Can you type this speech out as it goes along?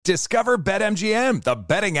Discover BetMGM, the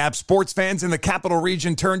betting app sports fans in the capital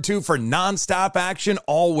region turn to for nonstop action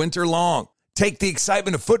all winter long. Take the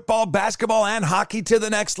excitement of football, basketball, and hockey to the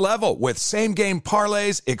next level with same-game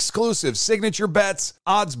parlays, exclusive signature bets,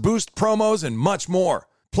 odds boost promos, and much more.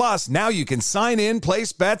 Plus, now you can sign in,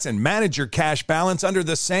 place bets, and manage your cash balance under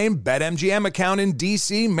the same BetMGM account in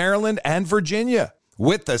D.C., Maryland, and Virginia.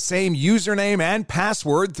 With the same username and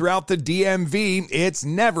password throughout the DMV, it's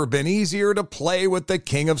never been easier to play with the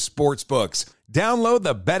king of sportsbooks. Download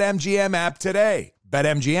the BetMGM app today.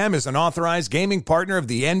 BetMGM is an authorized gaming partner of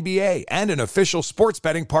the NBA and an official sports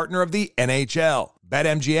betting partner of the NHL.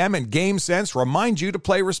 BetMGM and GameSense remind you to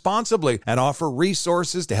play responsibly and offer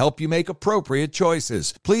resources to help you make appropriate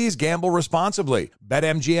choices. Please gamble responsibly.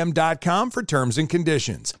 BetMGM.com for terms and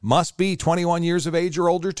conditions. Must be 21 years of age or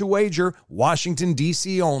older to wager. Washington,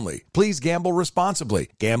 D.C. only. Please gamble responsibly.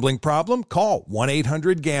 Gambling problem? Call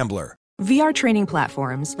 1-800-GAMBLER. VR training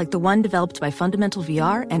platforms, like the one developed by Fundamental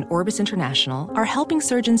VR and Orbis International, are helping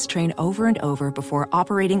surgeons train over and over before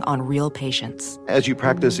operating on real patients. As you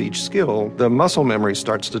practice each skill, the muscle memory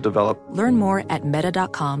starts to develop. Learn more at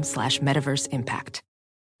meta.com/metaverseimpact.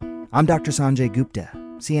 I'm Dr. Sanjay Gupta,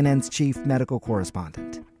 CNN's chief medical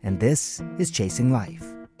correspondent, and this is Chasing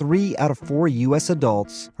Life. 3 out of 4 U.S.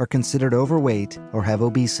 adults are considered overweight or have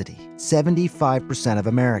obesity. 75% of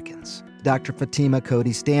Americans. Dr. Fatima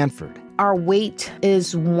Cody Stanford. Our weight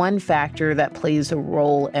is one factor that plays a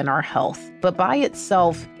role in our health, but by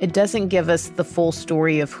itself, it doesn't give us the full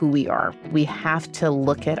story of who we are. We have to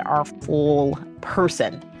look at our full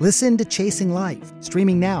person. Listen to Chasing Life,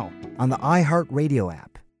 streaming now on the iHeartRadio app.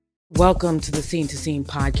 Welcome to the Scene to Scene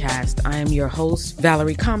podcast. I am your host,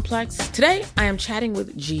 Valerie Complex. Today, I am chatting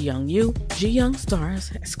with Ji Young Yoo. Ji Young stars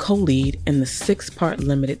as co-lead in the 6-part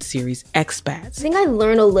limited series Expats. I think I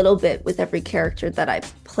learn a little bit with every character that I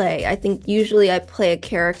play. I think usually I play a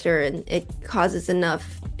character and it causes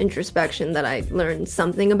enough introspection that I learn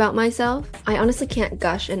something about myself. I honestly can't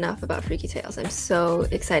gush enough about Freaky Tales. I'm so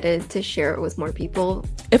excited to share it with more people.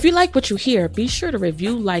 If you like what you hear, be sure to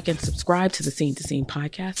review, like, and subscribe to the Scene to Scene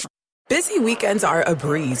podcast. Busy weekends are a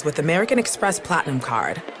breeze with American Express Platinum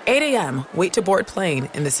Card. 8 a.m., wait to board plane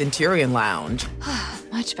in the Centurion Lounge.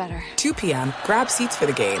 Much better. 2 p.m., grab seats for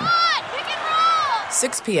the game.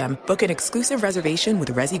 6 p.m., book an exclusive reservation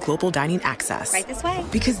with Resy Global Dining Access. Right this way.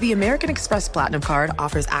 Because the American Express Platinum Card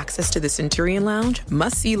offers access to the Centurion Lounge,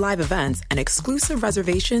 must-see live events, and exclusive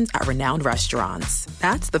reservations at renowned restaurants.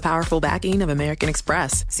 That's the powerful backing of American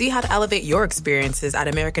Express. See how to elevate your experiences at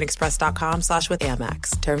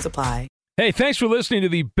americanexpress.com/withAmex. Terms apply. Hey, thanks for listening to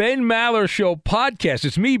the Ben Maller Show podcast.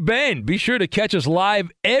 It's me, Ben. Be sure to catch us live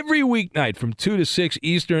every weeknight from 2 to 6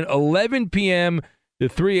 Eastern, 11 p.m. to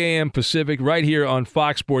 3 a.m. Pacific, right here on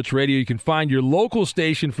Fox Sports Radio. You can find your local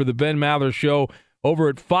station for the Ben Maller Show over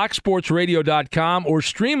at foxsportsradio.com or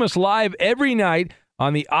stream us live every night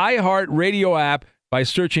on the iHeartRadio app by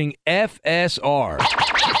searching FSR. Now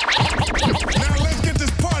let's get this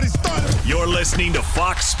party started. You're listening to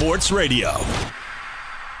Fox Sports Radio.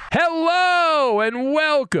 Hello and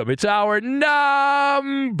welcome. It's hour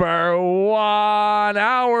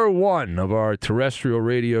one of our terrestrial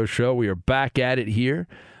radio show. We are back at it here.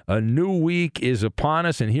 A new week is upon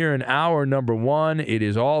us, and here in hour number 1, it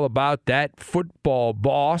is all about that football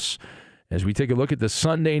boss as we take a look at the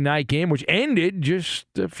Sunday night game, which ended just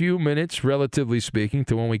a few minutes, relatively speaking,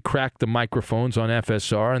 to when we cracked the microphones on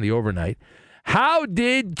FSR in the overnight. How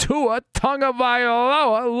did Tua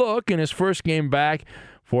Tagovailoa look in his first game back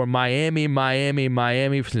for Miami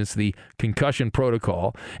since the concussion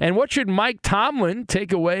protocol? And what should Mike Tomlin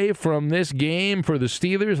take away from this game for the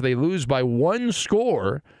Steelers? They lose by 1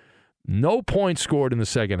 score, no points scored in the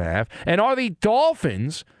second half. And are the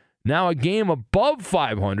Dolphins now a game above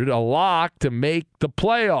 500, a lock to make the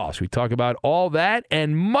playoffs? We talk about all that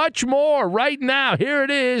and much more right now. Here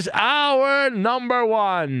it is, hour number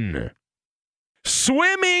 1.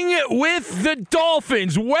 Swimming with the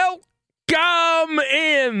Dolphins. Welcome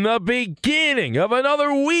in the beginning of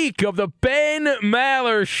another week of the Ben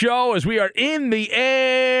Maller Show as we are in the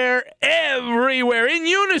air everywhere in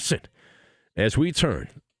unison as we turn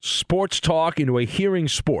sports talk into a hearing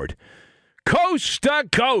sport. Coast to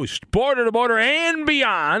coast, border to border, and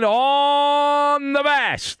beyond on the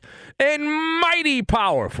vast and mighty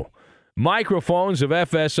powerful microphones of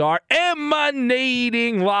FSR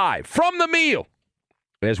emanating live from the meal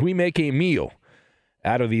as we make a meal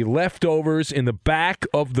out of the leftovers in the back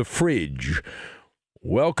of the fridge.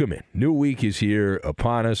 Welcome in. New week is here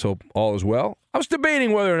upon us. Hope all is well. I was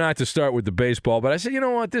debating whether or not to start with the baseball, but I said, you know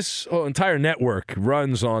what? This entire network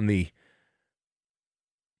runs on the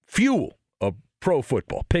fuel of pro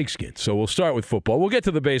football, pigskin. So we'll start with football. We'll get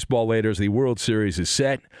to the baseball later as the World Series is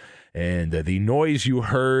set. And the noise you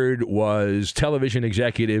heard was television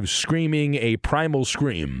executives screaming a primal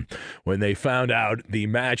scream when they found out the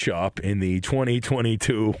matchup in the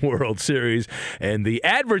 2022 World Series. And the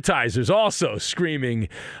advertisers also screaming,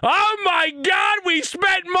 "Oh, my God, we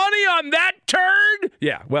spent money on that turd!"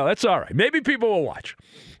 Yeah, well, that's all right. Maybe people will watch.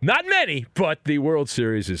 Not many, but the World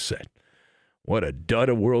Series is set. What a dud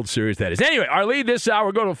of World Series that is. Anyway, our lead this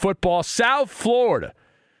hour, go to football. South Florida.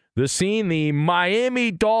 The scene, the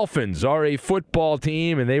Miami Dolphins are a football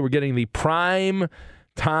team, and they were getting the prime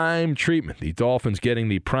time treatment. The Dolphins getting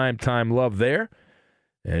the prime time love there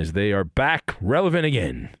as they are back relevant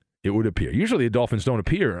again, it would appear. Usually the Dolphins don't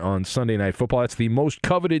appear on Sunday Night Football. That's the most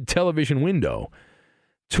coveted television window.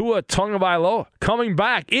 Tua Tagovailoa coming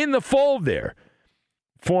back in the fold there.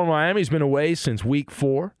 For Miami, he's been away since week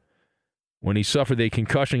 4 when he suffered a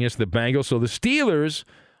concussion against the Bengals. So the Steelers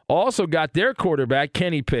also got their quarterback,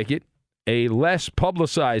 Kenny Pickett, a less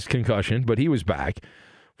publicized concussion, but he was back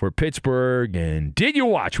for Pittsburgh. And did you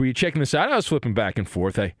watch? Were you checking this out? I was flipping back and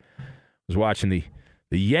forth. I was watching the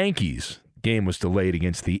Yankees. Game was delayed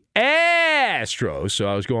against the Astros, so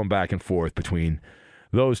I was going back and forth between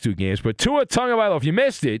those two games. But Tua Tagovailoa, if you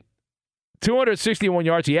missed it, 261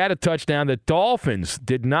 yards. He had a touchdown. The Dolphins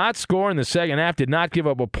did not score in the second half, did not give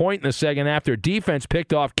up a point in the second half. Their defense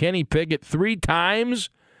picked off Kenny Pickett 3 times.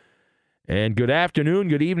 And good afternoon,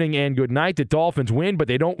 good evening, and good night. The Dolphins win, but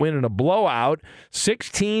they don't win in a blowout.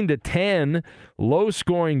 16-10,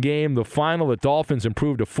 low-scoring game. The final, the Dolphins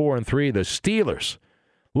improved to 4-3. The Steelers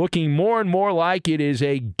looking more and more like it is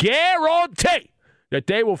a guarantee that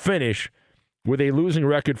they will finish with a losing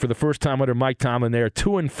record for the first time under Mike Tomlin. They're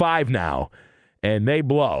 2-5 now, and they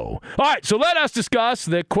blow. All right, so let us discuss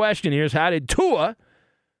the question here is how did Tua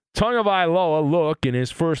Tagovailoa look in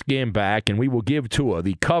his first game back, and we will give Tua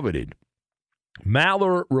the coveted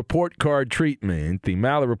Maller report card treatment, the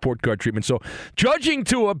Maller report card treatment. So judging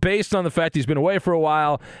Tua based on the fact he's been away for a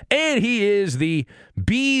while and he is the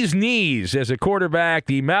bee's knees as a quarterback,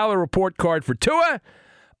 the Maller report card for Tua,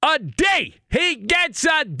 a D. He gets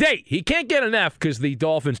a D. He can't get an F because the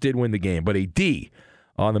Dolphins did win the game, but a D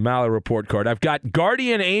on the Maller report card. I've got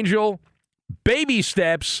Guardian Angel, Baby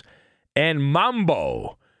Steps, and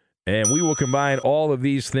Mambo. And we will combine all of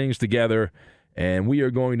these things together, and we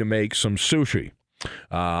are going to make some sushi.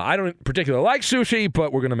 I don't particularly like sushi,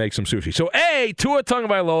 but we're going to make some sushi. So, A, Tua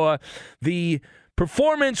Tagovailoa, the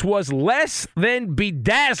performance was less than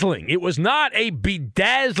bedazzling. It was not a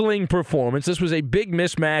bedazzling performance. This was a big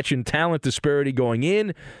mismatch in talent disparity going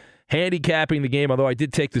in, handicapping the game, although I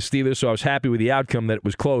did take the Steelers, so I was happy with the outcome that it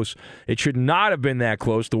was close. It should not have been that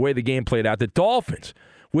close, the way the game played out. The Dolphins,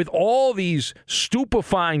 with all these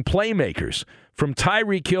stupefying playmakers from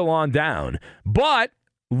Tyreek Hill on down, but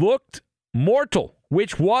looked mortal,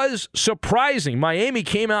 which was surprising. Miami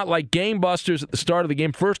came out like gangbusters at the start of the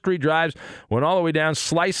game. First 3 drives went all the way down,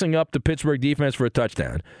 slicing up the Pittsburgh defense for a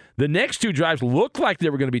touchdown. The next 2 drives looked like they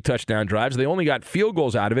were going to be touchdown drives. They only got field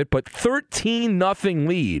goals out of it, but 13-0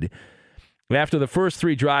 lead after the first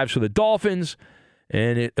 3 drives for the Dolphins,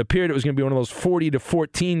 and it appeared it was going to be one of those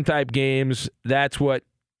 40-14 type games. That's what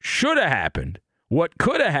should have happened, what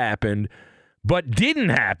could have happened, but didn't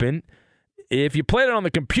happen. If you played it on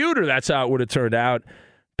the computer, that's how it would have turned out.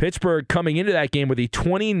 Pittsburgh coming into that game with the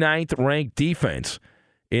 29th ranked defense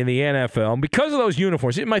in the NFL. And because of those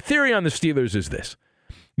uniforms, my theory on the Steelers is this.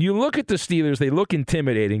 You look at the Steelers, they look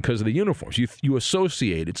intimidating because of the uniforms. You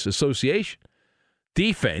associate, it's association,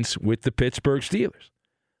 defense with the Pittsburgh Steelers.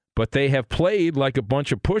 But they have played like a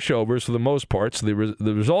bunch of pushovers for the most part, so the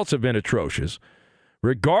results have been atrocious.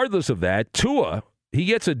 Regardless of that, Tua, he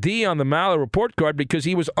gets a D on the Maller report card because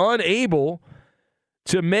he was unable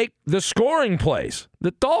to make the scoring plays. The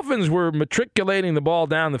Dolphins were matriculating the ball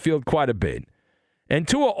down the field quite a bit. And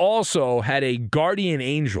Tua also had a guardian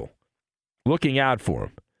angel looking out for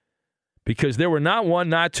him because there were not 1,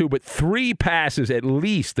 not 2, but 3 passes at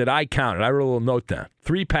least that I counted. I wrote a little note down.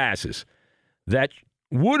 3 passes that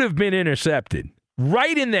would have been intercepted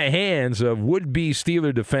right in the hands of would-be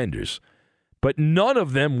Steeler defenders. But none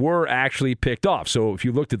of them were actually picked off. So if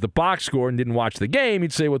you looked at the box score and didn't watch the game,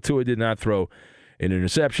 you'd say, well, Tua did not throw an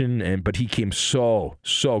interception, but he came so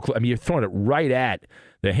close. I mean, you're throwing it right at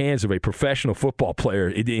the hands of a professional football player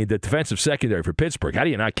in the defensive secondary for Pittsburgh. How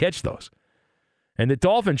do you not catch those? And the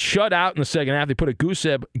Dolphins shut out in the second half. They put a goose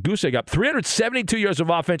egg up, 372 yards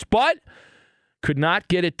of offense, but could not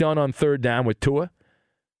get it done on third down with Tua.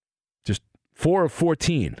 Just 4 of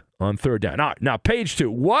 14 on third down. Now page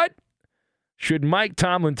 2. What should Mike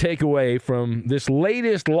Tomlin take away from this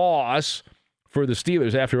latest loss for the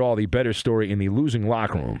Steelers, after all, the better story in the losing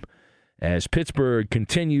locker room, as Pittsburgh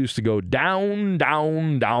continues to go down,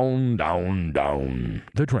 down, down, down, down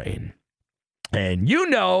the drain. And you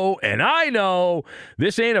know, and I know,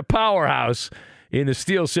 this ain't a powerhouse in the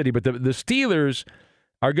Steel City, but the Steelers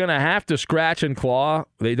are going to have to scratch and claw.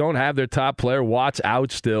 They don't have their top player. Watt's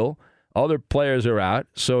out still. Other players are out.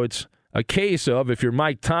 So it's a case of, if you're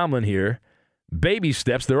Mike Tomlin here, baby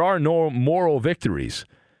steps. There are no moral victories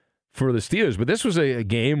for the Steelers. But this was a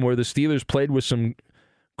game where the Steelers played with some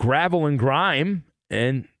gravel and grime.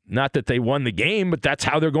 And not that they won the game, but that's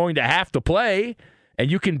how they're going to have to play. And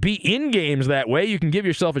you can be in games that way. You can give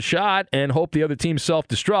yourself a shot and hope the other team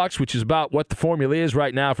self-destructs, which is about what the formula is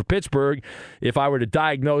right now for Pittsburgh if I were to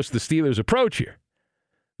diagnose the Steelers' approach here.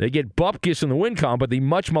 They get bupkis in the win column, but the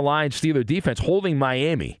much-maligned Steeler defense holding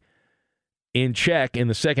Miami in check in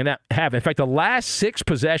the second half. In fact, the last 6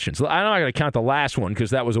 possessions, I'm not going to count the last one because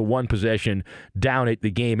that was a one possession down at the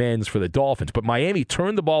game ends for the Dolphins, but Miami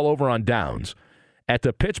turned the ball over on downs at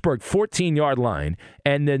the Pittsburgh 14-yard line,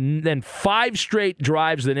 and then 5 straight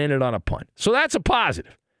drives that ended on a punt. So that's a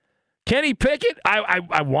positive. Kenny Pickett,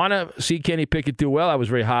 I want to see Kenny Pickett do well. I was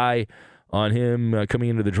very high on him coming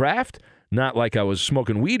into the draft. Not like I was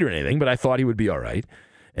smoking weed or anything, but I thought he would be all right.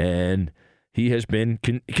 And he has been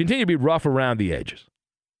continue to be rough around the edges.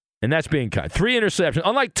 And that's being kind. 3 interceptions.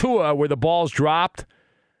 Unlike Tua, where the ball's dropped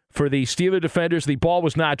for the Steeler defenders, the ball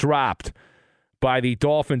was not dropped by the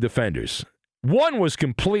Dolphin defenders. One was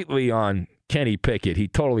completely on Kenny Pickett. He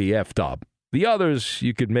totally effed up. The others,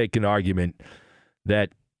 you could make an argument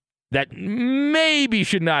that maybe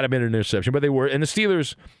should not have been an interception, but they were. And the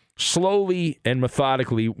Steelers slowly and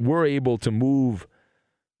methodically were able to move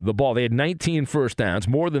the ball. They had 19 first downs,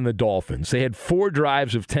 more than the Dolphins. They had 4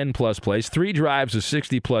 drives of 10-plus plays, 3 drives of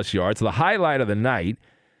 60-plus yards. The highlight of the night,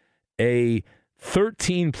 a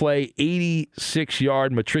 13-play,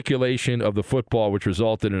 86-yard matriculation of the football, which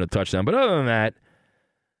resulted in a touchdown. But other than that,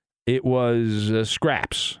 it was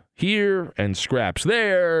scraps here and scraps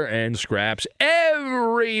there and scraps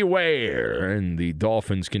everywhere. And the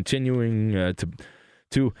Dolphins continuing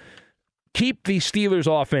to keep the Steelers'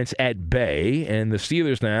 offense at bay. And the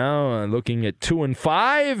Steelers now looking at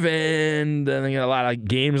 2-5, and they got a lot of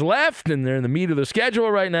games left, and they're in the meat of the schedule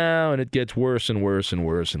right now, and it gets worse and worse and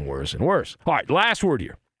worse and worse and worse. All right, last word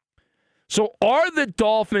here. So are the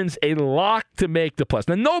Dolphins a lock to make the playoffs?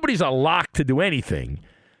 Now, nobody's a lock to do anything,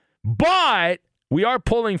 but we are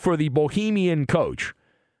pulling for the Bohemian coach,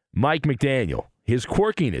 Mike McDaniel. His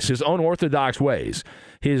quirkiness, his unorthodox ways,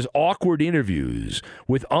 his awkward interviews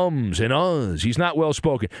with ums and uhs. He's not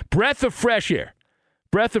well-spoken. Breath of fresh air.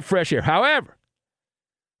 Breath of fresh air. However,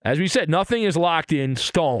 as we said, nothing is locked in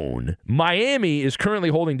stone. Miami is currently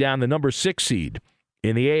holding down the number 6 seed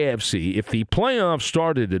in the AFC. If the playoffs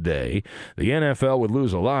started today, the NFL would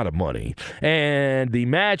lose a lot of money. And the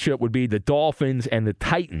matchup would be the Dolphins and the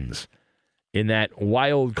Titans in that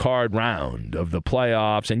wild card round of the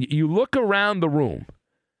playoffs. And you look around the room,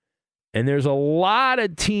 and there's a lot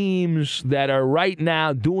of teams that are right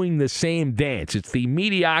now doing the same dance. It's the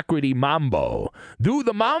mediocrity mambo. Do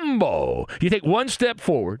the mambo. You take one step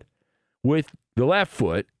forward with the left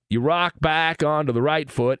foot, you rock back onto the right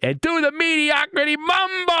foot, and do the mediocrity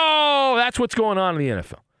mambo. That's what's going on in the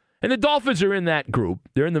NFL. And the Dolphins are in that group.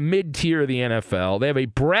 They're in the mid-tier of the NFL. They have a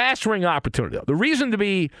brass ring opportunity. The reason to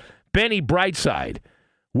be Benny Brightside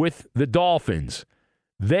with the Dolphins,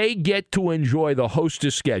 they get to enjoy the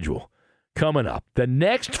hostess schedule coming up. The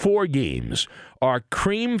next 4 games are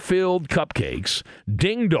cream-filled cupcakes,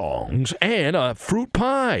 ding-dongs, and a fruit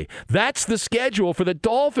pie. That's the schedule for the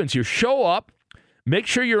Dolphins. You show up, make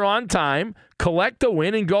sure you're on time, collect a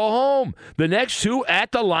win, and go home. The next 2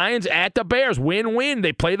 at the Lions, at the Bears. Win-win.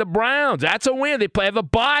 They play the Browns. That's a win. They play the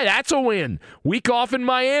bye. That's a win. Week off in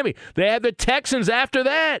Miami. They have the Texans after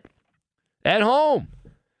that at home.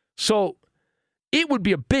 So it would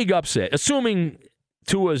be a big upset, assuming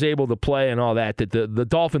Tua is able to play and all that the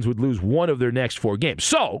Dolphins would lose one of their next 4 games.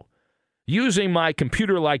 So, using my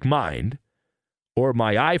computer-like mind or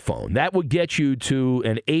my iPhone, that would get you to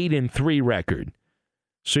an 8-3 record.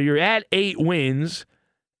 So you're at 8 wins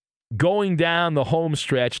going down the home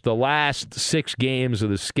stretch, the last 6 games of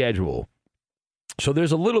the schedule. So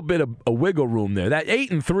there's a little bit of a wiggle room there. That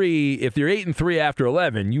 8-3, if you're 8-3 after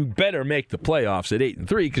 11, you better make the playoffs at 8-3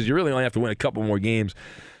 because you really only have to win a couple more games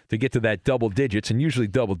to get to that double digits. And usually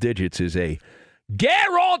double digits is a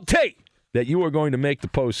guarantee that you are going to make the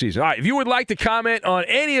postseason. All right, if you would like to comment on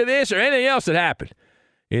any of this or anything else that happened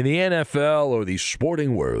in the NFL or the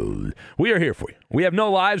sporting world, we are here for you. We have no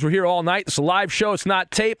lives. We're here all night. It's a live show. It's not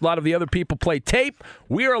tape. A lot of the other people play tape.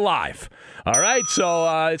 We are live. All right?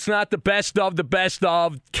 So it's not the best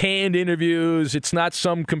of canned interviews. It's not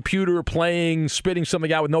some computer playing, spitting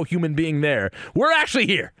something out with no human being there. We're actually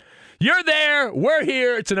here. You're there. We're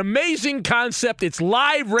here. It's an amazing concept. It's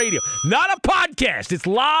live radio. Not a podcast. It's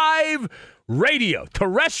live radio.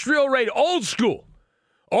 Terrestrial radio. Old school.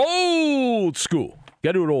 Old school.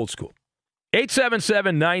 Got to do it old school.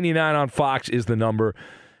 877-99 on Fox is the number.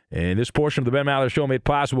 And this portion of the Ben Maller Show made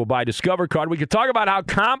possible by Discover Card. We could talk about how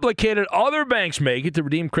complicated other banks make it to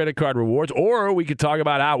redeem credit card rewards, or we could talk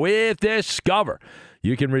about how with Discover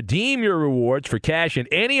you can redeem your rewards for cash in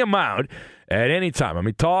any amount at any time. I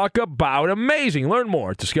mean, talk about amazing. Learn more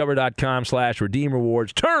at discover.com/redeem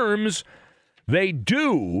rewards. Terms, they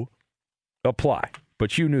do apply.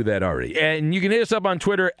 But you knew that already. And you can hit us up on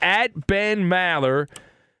Twitter at Ben Maller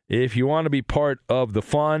if you want to be part of the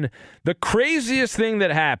fun. The craziest thing that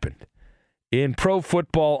happened in pro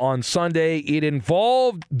football on Sunday, it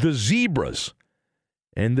involved the Zebras.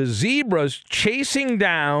 And the Zebras chasing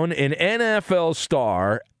down an NFL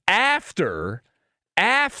star after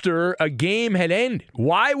a game had ended.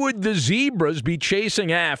 Why would the Zebras be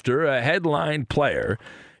chasing after a headline player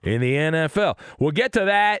in the NFL? We'll get to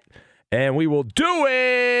that. And we will do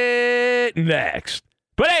it next.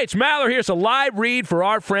 But hey, it's Maller here. It's a live read for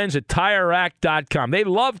our friends at TireRack.com. They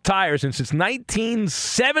love tires, and since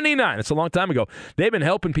 1979, it's a long time ago, they've been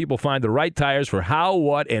helping people find the right tires for how,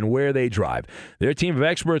 what, and where they drive. Their team of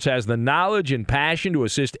experts has the knowledge and passion to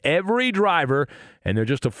assist every driver, and they're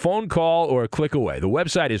just a phone call or a click away. The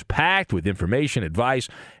website is packed with information, advice,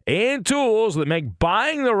 and tools that make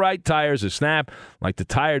buying the right tires a snap, like the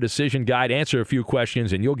Tire Decision Guide. Answer a few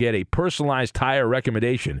questions, and you'll get a personalized tire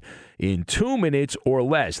recommendation in 2 minutes or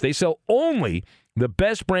less. They sell only the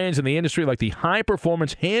best brands in the industry, like the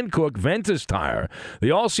high-performance Hankook Ventus tire, the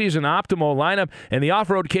all-season Optimo lineup, and the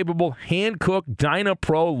off-road-capable Hankook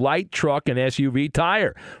DynaPro light truck and SUV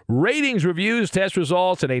tire. Ratings, reviews, test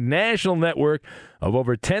results, and a national network of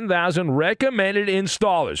over 10,000 recommended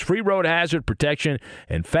installers. Free road hazard protection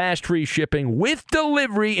and fast free shipping with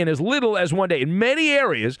delivery in as little as 1 day. In many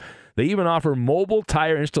areas, they even offer mobile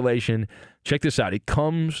tire installation. Check this out. It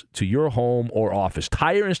comes to your home or office.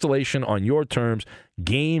 Tire installation on your terms.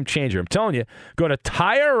 Game changer. I'm telling you, go to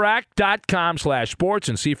TireRack.com/sports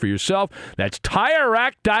and see for yourself. That's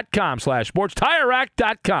TireRack.com/sports.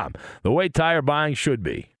 TireRack.com. The way tire buying should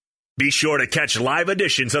be. Be sure to catch live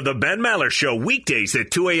editions of the Ben Maller Show weekdays at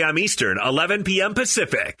 2 a.m. Eastern, 11 p.m.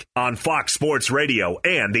 Pacific on Fox Sports Radio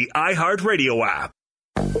and the iHeartRadio app.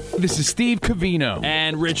 This is Steve Covino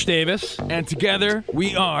and Rich Davis, and together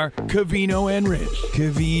we are Covino and Rich.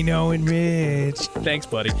 Covino and Rich. Thanks,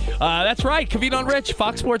 buddy. That's right, Covino and Rich,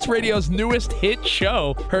 Fox Sports Radio's newest hit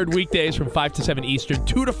show. Heard weekdays from 5 to 7 Eastern,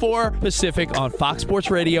 2 to 4 Pacific on Fox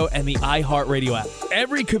Sports Radio and the iHeartRadio app.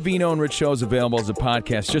 Every Covino and Rich show is available as a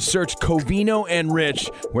podcast. Just search Covino and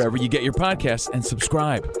Rich wherever you get your podcasts and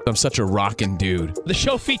subscribe. I'm such a rockin' dude. The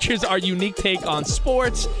show features our unique take on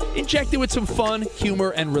sports, injected with some fun,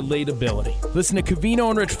 humor, and relatability. Listen to Covino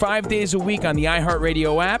and Rich 5 days a week on the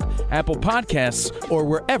iHeartRadio app, Apple Podcasts, or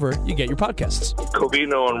wherever you get your podcasts.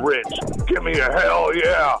 Covino and Rich, give me a hell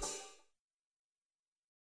yeah!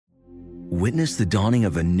 Witness the dawning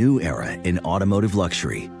of a new era in automotive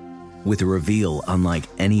luxury with a reveal unlike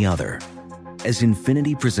any other as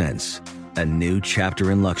Infiniti presents a new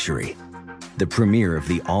chapter in luxury, the premiere of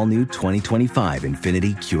the all-new 2025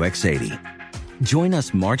 Infiniti QX80. Join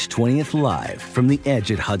us March 20th live from the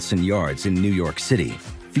Edge at Hudson Yards in New York City,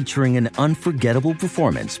 featuring an unforgettable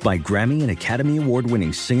performance by Grammy and Academy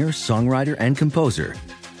Award-winning singer, songwriter, and composer,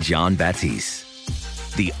 Jon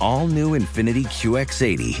Batiste. The all-new Infiniti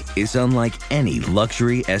QX80 is unlike any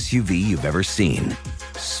luxury SUV you've ever seen.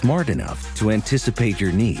 Smart enough to anticipate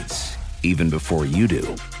your needs, even before you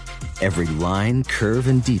do. Every line, curve,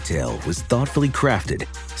 and detail was thoughtfully crafted,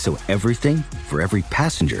 so everything for every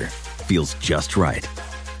passenger feels just right.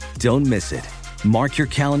 Don't miss it. Mark your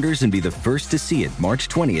calendars and be the first to see it March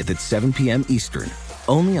 20th at 7 p.m. Eastern,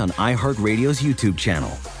 only on iHeartRadio's YouTube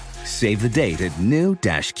channel. Save the date at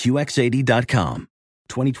new-QX80.com.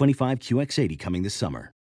 2025 QX80 coming this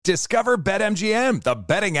summer. Discover BetMGM, the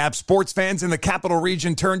betting app sports fans in the capital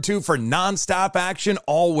region turn to for nonstop action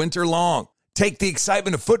all winter long. Take the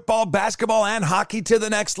excitement of football, basketball, and hockey to the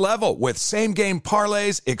next level with same-game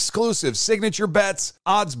parlays, exclusive signature bets,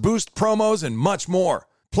 odds boost promos, and much more.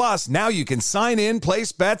 Plus, now you can sign in,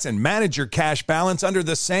 place bets, and manage your cash balance under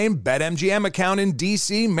the same BetMGM account in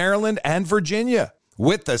D.C., Maryland, and Virginia.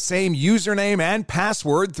 With the same username and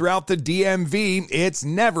password throughout the DMV, it's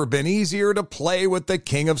never been easier to play with the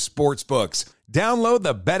king of sportsbooks. Download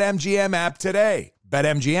the BetMGM app today.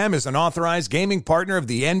 BetMGM is an authorized gaming partner of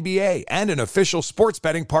the NBA and an official sports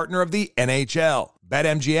betting partner of the NHL.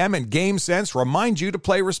 BetMGM and GameSense remind you to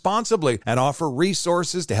play responsibly and offer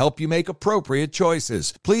resources to help you make appropriate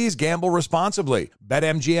choices. Please gamble responsibly.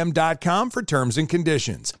 BetMGM.com for terms and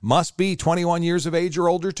conditions. Must be 21 years of age or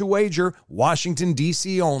older to wager. Washington,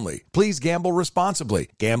 D.C. only. Please gamble responsibly.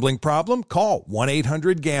 Gambling problem? Call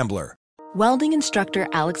 1-800-GAMBLER. Welding instructor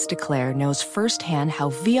Alex DeClaire knows firsthand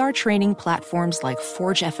how VR training platforms like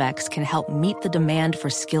ForgeFX can help meet the demand for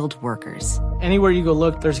skilled workers. Anywhere you go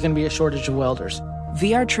look, there's going to be a shortage of welders.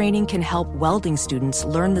 VR training can help welding students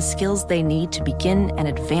learn the skills they need to begin and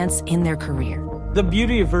advance in their career. The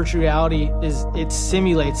beauty of virtual reality is it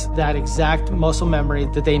simulates that exact muscle memory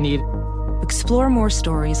that they need. Explore more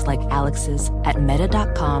stories like Alex's at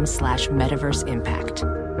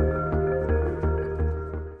meta.com/metaverseimpact.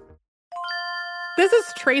 This is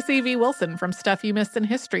Tracy V. Wilson from Stuff You Missed in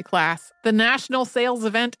History Class. The national sales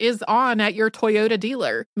event is on at your Toyota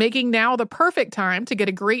dealer, making now the perfect time to get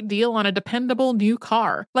a great deal on a dependable new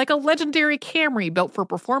car. Like a legendary Camry built for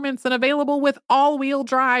performance and available with all-wheel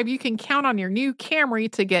drive, you can count on your new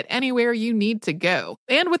Camry to get anywhere you need to go.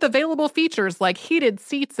 And with available features like heated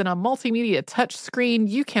seats and a multimedia touchscreen,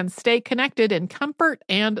 you can stay connected in comfort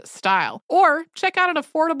and style. Or check out an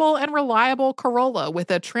affordable and reliable Corolla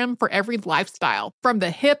with a trim for every lifestyle. From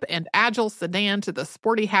the hip and agile sedan to the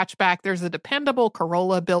sporty hatchback, there's a dependable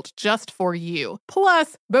Corolla built just for you.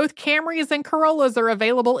 Plus, both Camrys and Corollas are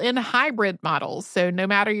available in hybrid models, so no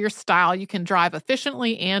matter your style, you can drive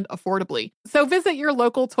efficiently and affordably. So visit your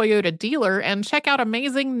local Toyota dealer and check out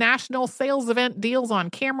amazing national sales event deals on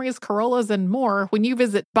Camrys, Corollas, and more when you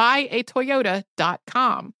visit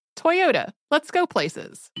buyatoyota.com. Toyota, let's go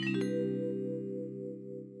places.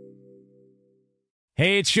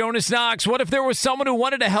 Hey, it's Jonas Knox. What if there was someone who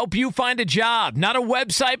wanted to help you find a job? Not a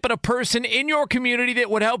website, but a person in your community that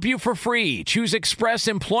would help you for free. Choose Express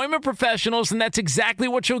Employment Professionals, and that's exactly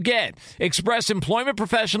what you'll get. Express Employment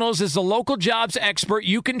Professionals is the local jobs expert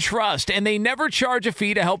you can trust, and they never charge a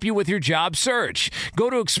fee to help you with your job search. Go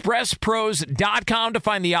to expresspros.com to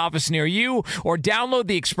find the office near you, or download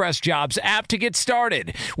the Express Jobs app to get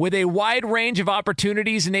started. With a wide range of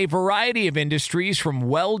opportunities in a variety of industries, from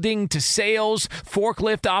welding to sales,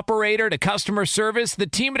 forklift operator to customer service, the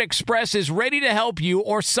team at Express is ready to help you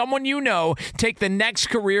or someone you know take the next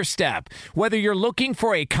career step. Whether you're looking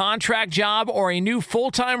for a contract job or a new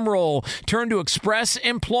full-time role, turn to Express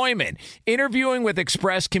Employment. Interviewing with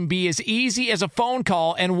Express can be as easy as a phone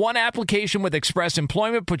call, and one application with Express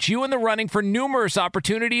Employment puts you in the running for numerous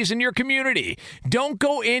opportunities in your community. Don't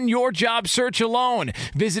go in your job search alone.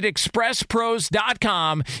 Visit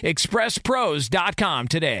expresspros.com, expresspros.com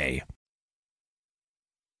today.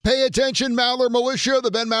 Pay attention, Maller Militia. The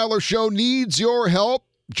Ben Maller Show needs your help.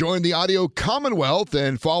 Join the Audio Commonwealth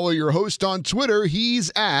and follow your host on Twitter.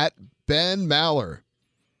 He's at Ben Maller.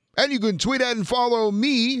 And you can tweet at and follow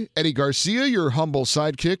me, Eddie Garcia, your humble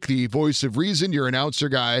sidekick, the voice of reason, your announcer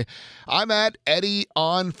guy. I'm at Eddie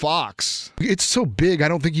on Fox. It's so big, I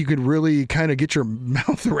don't think you could really kind of get your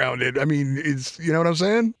mouth around it. I mean, it's, you know what I'm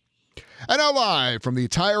saying? And now live from the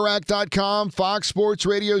TireRack.com Fox Sports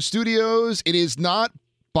Radio studios, it is not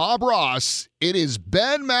Bob Ross, it is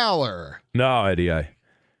Ben Maller. No, Eddie, I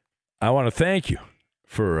want to thank you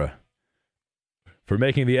for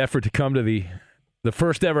making the effort to come to the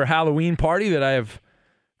first ever Halloween party that I have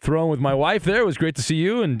thrown with my wife there. It was great to see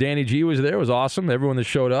you, and Danny G was there. It was awesome. Everyone that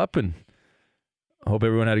showed up, and I hope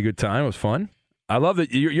everyone had a good time. It was fun. I love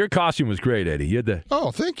that your costume was great, Eddie. You had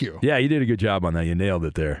Oh, thank you. Yeah, you did a good job on that. You nailed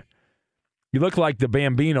it there. You look like the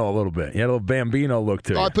Bambino a little bit. You had a little Bambino look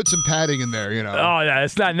to you. I put some padding in there, you know. Oh, yeah,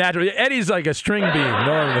 it's not natural. Eddie's like a string bean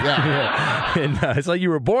normally. Yeah. And it's like you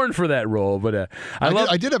were born for that role. But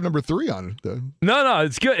I did have number 3 on it. No,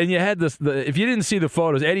 it's good. And you had this. If you didn't see the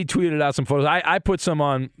photos, Eddie tweeted out some photos. I put some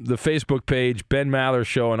on the Facebook page, Ben Maller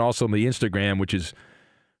Show, and also on the Instagram, which is,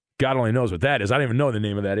 God only knows what that is. I don't even know the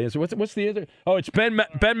name of that is. What's the other? Oh, it's Ben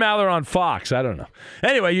Maller on Fox. I don't know.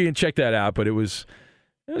 Anyway, you can check that out. But it was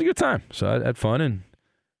a good time. So I had fun. And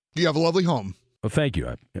you have a lovely home. Well, thank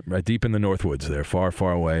you. Right deep in the Northwoods there, far,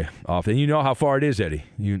 far away. Off. And you know how far it is, Eddie.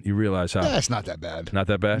 You realize how. Yeah, it's not that bad. Not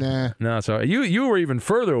that bad? Nah. No, it's all right. You were even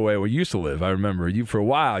further away where you used to live. I remember. You, for a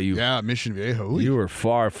while. Yeah, Mission Viejo. You were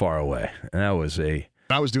far, far away. And that was I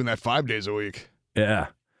was doing that 5 days a week. Yeah.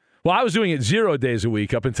 Well, I was doing it 0 days a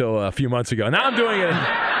week up until a few months ago. Now I'm doing it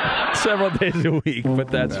several days a week, but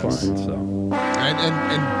that's fine. So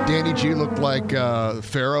And Danny G looked like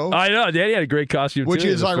Pharaoh. I know. Danny had a great costume, which too.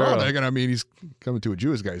 is ironic. Pharaoh. And I mean, he's coming to a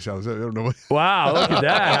Jewish guy's house. I don't know what. Wow, look at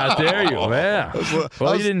that. How dare you, man.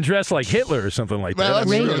 Well, he didn't dress like Hitler or something like that. That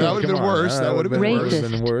would have been worse. That would have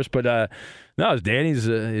been worse. But no, Danny's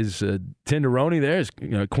his Tenderoni there. His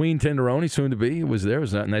Queen Tenderoni, soon to be, was there. It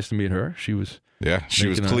was nice to meet her. She was. Yeah, she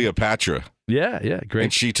was Cleopatra. Yeah, great.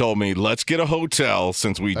 And she told me, let's get a hotel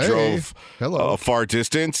since we drove a far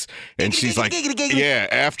distance. And she's like, yeah,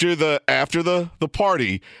 after the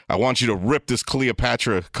party, I want you to rip this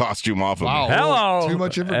Cleopatra costume off of me. Hello. Too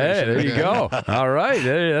much information. Hey, there you go. All right.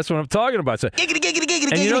 Hey, that's what I'm talking about. So,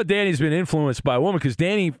 and Danny's been influenced by a woman because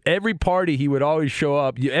Danny, every party he would always show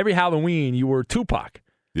up. Every Halloween, you were Tupac.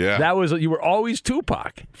 Yeah, you were always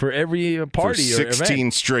Tupac for every party. For 16 or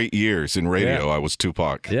event. straight years in radio, I was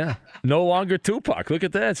Tupac. Yeah, no longer Tupac. Look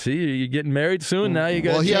at that. See, you're getting married soon. Now you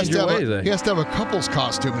got to change your ways. He has to have a couple's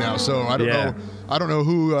costume now. So I don't know. I don't know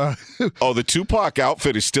who. Oh, the Tupac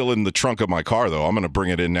outfit is still in the trunk of my car, though. I'm going to bring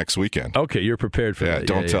it in next weekend. Okay, you're prepared for that.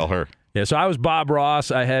 Don't tell her. Yeah, so I was Bob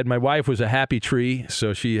Ross. My wife was a happy tree,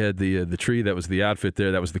 so she had the tree. That was the outfit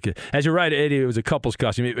there. That was the kid. As you're right, Eddie, it was a couple's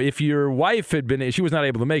costume. If your wife she was not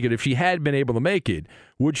able to make it. If she had been able to make it,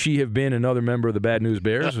 would she have been another member of the Bad News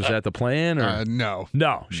Bears? Was that the plan? Or? No.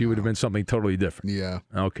 No, she would have been something totally different. Yeah.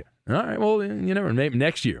 Okay. All right. Well, you never. Maybe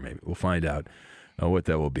next year, maybe we'll find out. What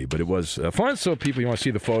that will be, but it was fun. So, people, you want to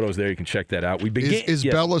see the photos there, you can check that out. Is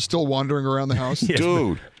Bella still wandering around the house? Yes,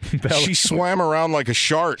 dude? She swam around like a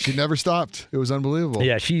shark. She never stopped. It was unbelievable.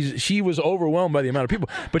 Yeah, she was overwhelmed by the amount of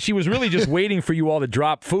people, but she was really just waiting for you all to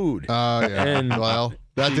drop food. Yeah. And, well,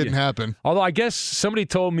 that didn't happen. Although I guess somebody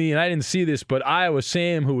told me, and I didn't see this, but Iowa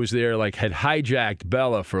Sam, who was there, had hijacked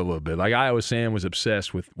Bella for a little bit. Iowa Sam was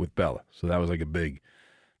obsessed with Bella, so that was a big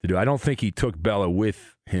to do. I don't think he took Bella with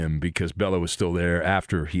him because Bella was still there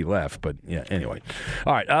after he left. But, yeah, anyway.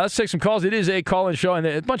 All right, let's take some calls. It is a call-in show, and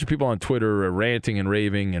a bunch of people on Twitter are ranting and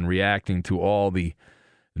raving and reacting to all the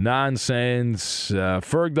nonsense.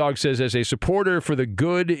 Fergdog says, as a supporter for the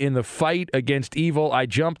good in the fight against evil, I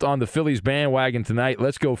jumped on the Phillies bandwagon tonight.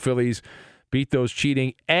 Let's go, Phillies. Beat those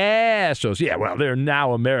cheating Astros. Yeah, well, they're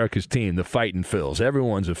now America's team, the Fightin' Phils.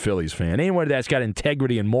 Everyone's a Phillies fan. Anyone that's got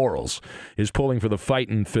integrity and morals is pulling for the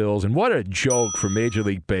Fightin' Phils. And what a joke for Major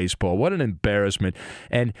League Baseball. What an embarrassment.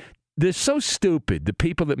 And they're so stupid, the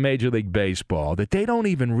people at Major League Baseball, that they don't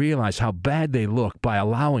even realize how bad they look by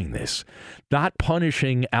allowing this. Not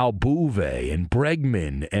punishing Altuve and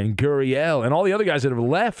Bregman and Gurriel and all the other guys that have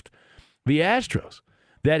left the Astros.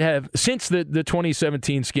 That have, since the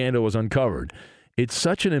 2017 scandal was uncovered, it's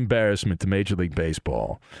such an embarrassment to Major League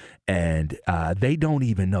Baseball. And they don't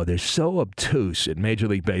even know. They're so obtuse at Major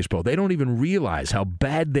League Baseball. They don't even realize how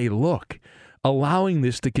bad they look, allowing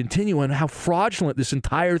this to continue and how fraudulent this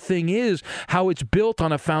entire thing is, how it's built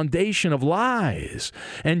on a foundation of lies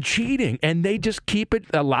and cheating. And they just keep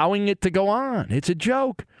allowing it to go on. It's a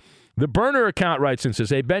joke. The burner account writes and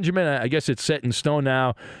says, hey, Benjamin, I guess it's set in stone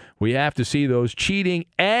now. We have to see those cheating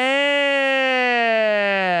Astros.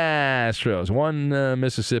 One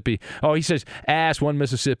Mississippi. Oh, he says ass, one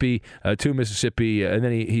Mississippi, two Mississippi, and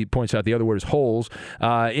then he points out the other word is holes.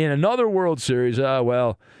 In another World Series,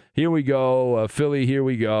 well, here we go. Philly, here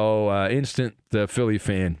we go. Instant Philly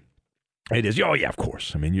fan. It is. Oh, yeah, of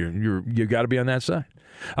course. I mean, you got to be on that side.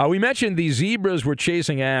 We mentioned the Zebras were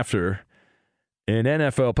chasing after an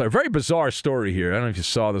NFL player. Very bizarre story here. I don't know if you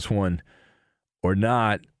saw this one or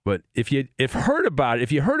not. But if you heard about it,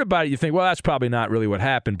 you think, well, that's probably not really what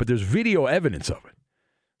happened. But there's video evidence of it.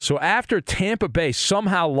 So after Tampa Bay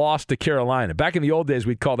somehow lost to Carolina, back in the old days,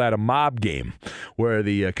 we'd call that a mob game, where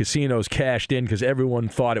the casinos cashed in because everyone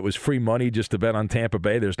thought it was free money just to bet on Tampa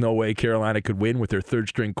Bay. There's no way Carolina could win with their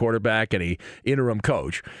third-string quarterback and an interim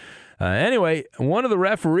coach. Anyway, one of the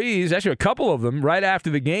referees, actually a couple of them, right after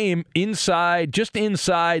the game, just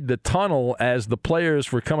inside the tunnel as the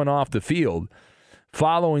players were coming off the field,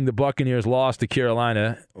 following the Buccaneers' loss to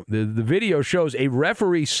Carolina, the video shows a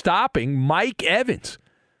referee stopping Mike Evans,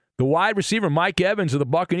 the wide receiver Mike Evans of the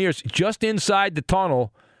Buccaneers, just inside the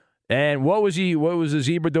tunnel. And what was the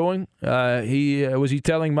Zebra doing? Was he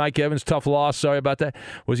telling Mike Evans, tough loss, sorry about that?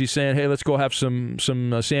 Was he saying, hey, let's go have some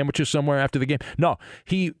sandwiches somewhere after the game? No,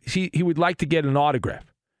 he would like to get an autograph.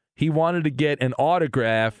 He wanted to get an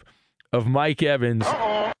autograph of Mike Evans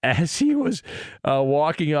as he was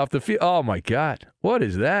walking off the field. Oh, my God. What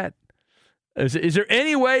is that? Is there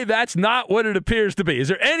any way that's not what it appears to be? Is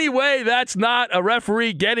there any way that's not a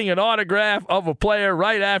referee getting an autograph of a player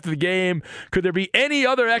right after the game? Could there be any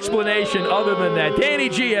other explanation other than that? Danny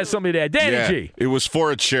G has somebody there. Danny G. It was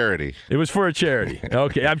for a charity. It was for a charity.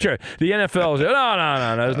 Okay, I'm sure. The NFL said,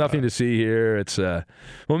 no, there's nothing to see here. It's well,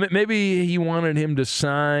 maybe he wanted him to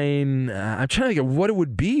sign. I'm trying to think of what it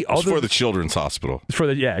would be. It's for the Children's Hospital. It's for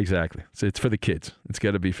the exactly. It's for the kids. It's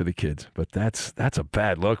got to be for the kids. But that's a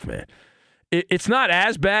bad look, man. It's not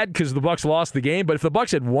as bad because the Bucs lost the game, but if the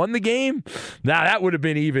Bucs had won the game, now that would have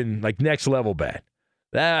been even like next level bad.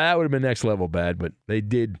 That would have been next level bad, but they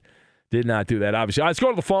did not do that, obviously. All right, let's go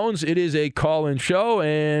to the phones. It is a call-in show,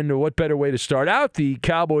 and what better way to start out? The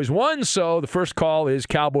Cowboys won, so the first call is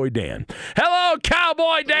Cowboy Dan. Hello,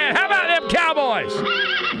 Cowboy Dan. How about them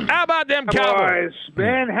Cowboys? How about them Cowboys?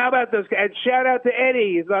 Ben, how about those guys? Shout out to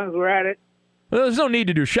Eddie, as long as we're at it. Well, there's no need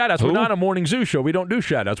to do shout-outs. We're not a morning zoo show. We don't do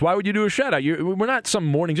shout-outs. Why would you do a shout-out? We're not some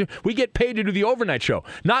morning zoo. We get paid to do the overnight show.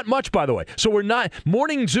 Not much, by the way. So we're not –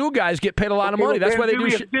 morning zoo guys get paid a lot of money. That's why they do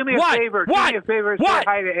 – Do me a favor. Do me a favor and say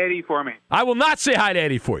hi to Eddie for me. I will not say hi to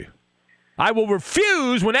Eddie for you. I will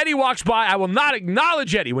refuse when Eddie walks by. I will not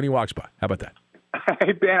acknowledge Eddie when he walks by. How about that?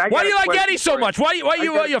 Hey, Ben, why do you like Eddie so much? Why are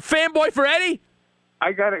you a fanboy for Eddie?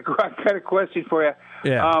 I got a question for you.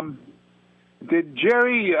 Yeah. Did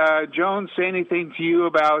Jerry Jones say anything to you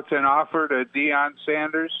about an offer to Deion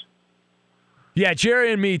Sanders? Yeah,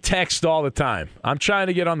 Jerry and me text all the time. I'm trying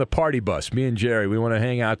to get on the party bus. Me and Jerry, we want to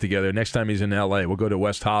hang out together. Next time he's in L.A., we'll go to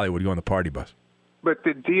West Hollywood, go on the party bus. But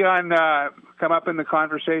did Deion come up in the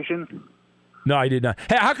conversation? No, I did not.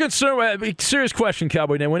 Hey, how concerned? Serious question,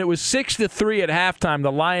 Cowboy. Now, when it was 6-3 at halftime,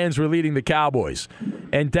 the Lions were leading the Cowboys,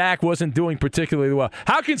 and Dak wasn't doing particularly well.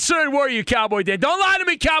 How concerned were you, Cowboy Dan? Don't lie to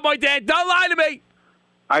me, Cowboy Dan. Don't lie to me.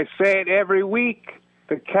 I say it every week.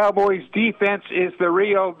 The Cowboys' defense is the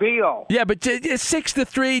real deal. Yeah, but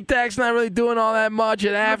 6-3, Dak's not really doing all that much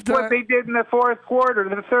at halftime. That's what they did in the fourth quarter,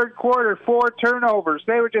 the third quarter, 4 turnovers.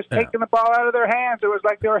 They were just taking the ball out of their hands. It was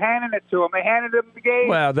like they were handing it to them. They handed them the game.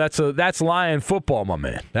 Well, that's Lion football, my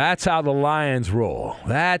man. That's how the Lions roll.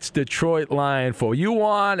 That's Detroit Lion football. You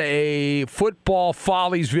want a football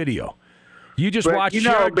follies video? You just watch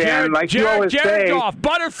Jared Goff.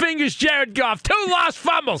 Butterfingers Jared Goff. 2 lost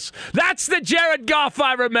fumbles. That's the Jared Goff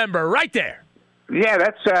I remember right there. Yeah,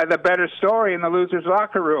 that's the better story in the loser's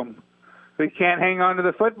locker room. They can't hang on to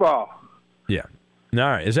the football. Yeah. All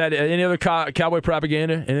right. Is that any other Cowboy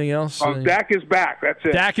propaganda? Anything else? Oh, Dak is back. That's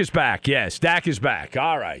it. Dak is back. Yes, Dak is back.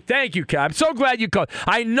 All right. Thank you, Cow. I'm so glad you called.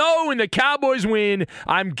 I know when the Cowboys win,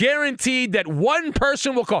 I'm guaranteed that one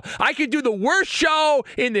person will call. I could do the worst show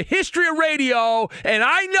in the history of radio, and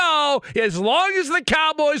I know as long as the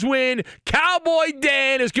Cowboys win, Cowboy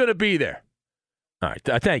Dan is going to be there. All right.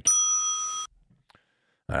 Thank you.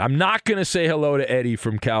 I'm not going to say hello to Eddie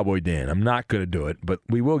from Cowboy Dan. I'm not going to do it, but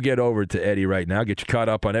we will get over to Eddie right now, get you caught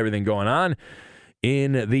up on everything going on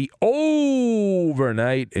in the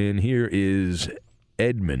overnight. And here is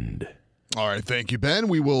Edmund. All right, thank you, Ben.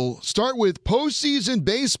 We will start with postseason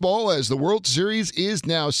baseball as the World Series is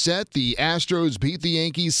now set. The Astros beat the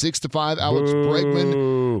Yankees 6-5. Alex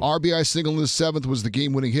Bregman, RBI single in the 7th was the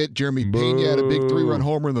game-winning hit. Jeremy Pena had a big 3-run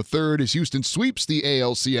homer in the 3rd as Houston sweeps the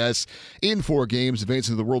ALCS in 4 games,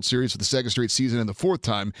 advancing to the World Series for the 2nd straight season and the 4th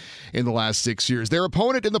time in the last 6 years. Their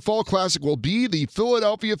opponent in the Fall Classic will be the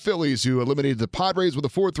Philadelphia Phillies, who eliminated the Padres with a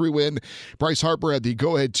 4-3 win. Bryce Harper had the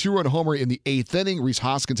go-ahead 2-run homer in the 8th inning. Reese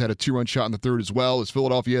Hoskins had a 2-run shot in the 3rd as well, as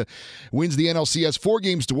Philadelphia wins the NLCS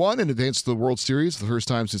 4-1 and advances to the World Series for the first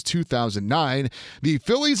time since 2009. The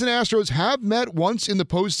Phillies and Astros have met once in the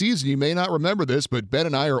postseason. You may not remember this, but Ben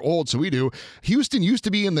and I are old, so we do. Houston used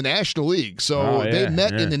to be in the National League, so they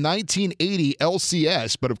met in the 1980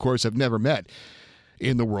 LCS, but of course have never met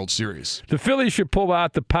in the World Series. The Phillies should pull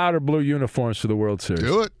out the powder blue uniforms for the World Series.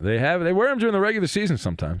 Do it. They wear them during the regular season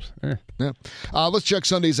sometimes. Yeah. Let's check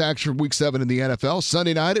Sunday's action from Week 7 in the NFL.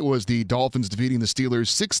 Sunday night, it was the Dolphins defeating the Steelers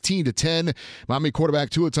 16-10. Miami quarterback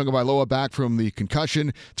Tua Tagovailoa back from the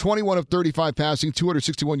concussion. 21 of 35 passing,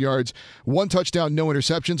 261 yards, 1 touchdown, no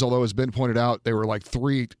interceptions, although as Ben pointed out, they were like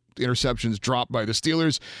 3 interceptions dropped by the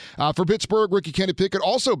Steelers. For Pittsburgh, Ricky Kenny Pickett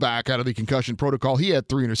also back out of the concussion protocol. He had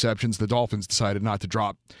 3 interceptions. The Dolphins decided not to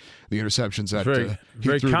drop the interceptions.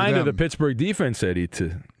 Very kind of the Pittsburgh defense, Eddie,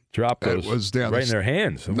 to Drop those right in their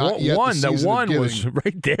hands. The one was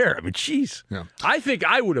right there. I mean, jeez. Yeah. I think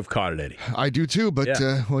I would have caught it, Eddie. I do too, but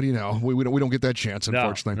what do you know? We don't get that chance,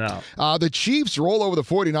 unfortunately. No. The Chiefs roll over the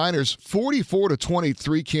 49ers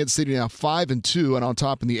 44-23. Kansas City now 5-2 and on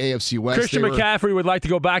top in the AFC West. Christian McCaffrey would like to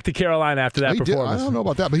go back to Carolina after that performance. I don't know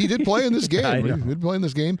about that, but he did play in this game. He did play in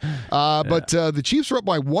this game. But the Chiefs were up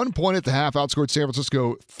by 1 point at the half, outscored San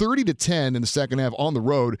Francisco 30-10 in the second half on the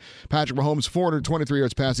road. Patrick Mahomes 423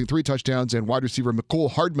 yards passing, 3 touchdowns, and wide receiver Mecole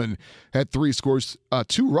Hardman had 3 scores,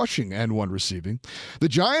 2 rushing and 1 receiving. The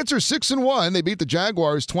Giants are 6-1. They beat the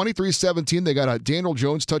Jaguars 23-17. They got a Daniel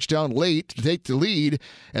Jones touchdown late to take the lead,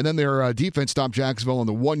 and then their defense stopped Jacksonville on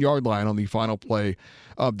the 1-yard line on the final play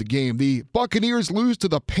of the game. The Buccaneers lose to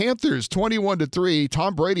the Panthers 21-3.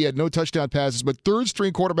 Tom Brady had no touchdown passes, but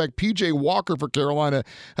third-string quarterback P.J. Walker for Carolina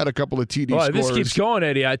had a couple of TD scores. This keeps going,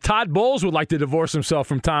 Eddie. Todd Bowles would like to divorce himself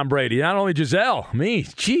from Tom Brady. Not only Giselle, me.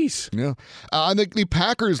 Jeez. Yeah. And the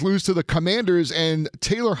Packers lose to the Commanders and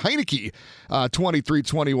Taylor Heineke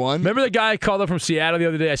 23-21. Remember the guy I called up from Seattle the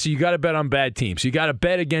other day? I said, you got to bet on bad teams. You got to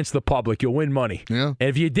bet against the public. You'll win money. Yeah. And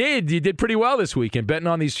if you did pretty well this weekend, betting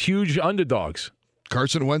on these huge underdogs.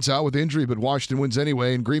 Carson Wentz out with injury, but Washington wins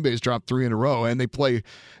anyway, and Green Bay's dropped 3 in a row, and they play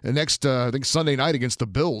the next, I think, Sunday night against the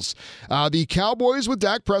Bills. The Cowboys with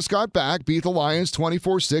Dak Prescott back beat the Lions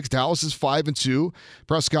 24-6. Dallas is 5-2.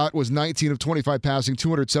 Prescott was 19 of 25 passing,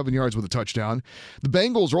 207 yards with a touchdown. The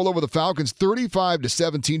Bengals roll over the Falcons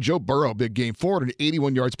 35-17. Joe Burrow, big game,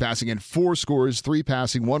 481 yards passing and 4 scores, 3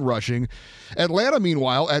 passing, 1 rushing. Atlanta,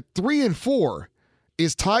 meanwhile, at 3-4.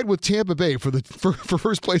 is tied with Tampa Bay for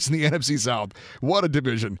first place in the NFC South. What a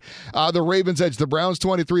division. The Ravens edge the Browns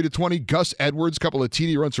 23-20. Gus Edwards, couple of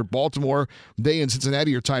TD runs for Baltimore. They and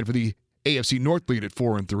Cincinnati are tied for the AFC North lead at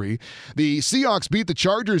 4-3. The Seahawks beat the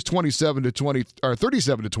Chargers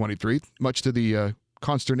 37-23, much to the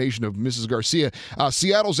consternation of Mrs. Garcia.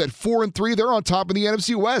 Seattle's at 4-3. They're on top of the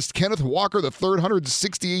NFC West. Kenneth Walker, the third,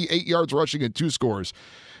 168 yards rushing and 2 scores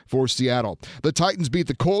for Seattle. The Titans beat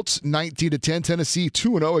the Colts 19-10. Tennessee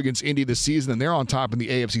 2-0 against Indy this season, and they're on top in the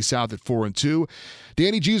AFC South at 4-2.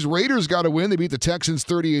 Danny G's Raiders got a win. They beat the Texans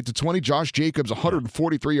 38-20. Josh Jacobs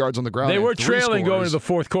 143 yards on the ground. They were trailing going into the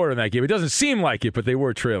fourth quarter in that game. It doesn't seem like it, but they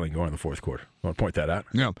were trailing going into the fourth quarter. I want to point that out.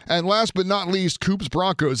 Yeah. And last but not least, Coops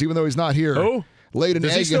Broncos, even though he's not here. Who? Laid an egg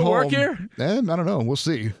at home. Does he still work here? I don't know. We'll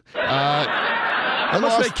see.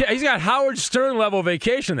 He's got Howard Stern level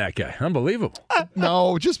vacation, that guy. Unbelievable.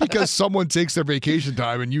 No, just because someone takes their vacation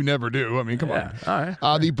time and you never do. I mean, come on. All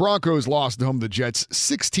right. The Broncos lost at home to the Jets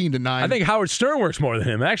 16-9. I think Howard Stern works more than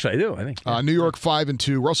him. Actually, I do. I think. New York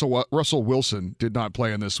 5-2. Russell Wilson did not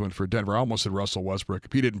play in this one for Denver. I almost said Russell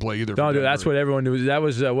Westbrook. He didn't play either. Don't do. That's what everyone knew. That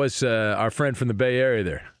was our friend from the Bay Area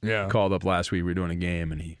there. Yeah. Called up last week. We were doing a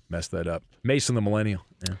game and he messed that up. Mason the Millennial.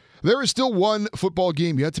 Yeah. There is still one football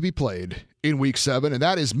game yet to be played in Week 7, and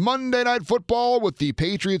that is Monday Night Football with the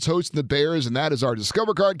Patriots hosting the Bears, and that is our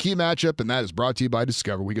Discover Card key matchup, and that is brought to you by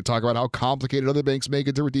Discover. We could talk about how complicated other banks make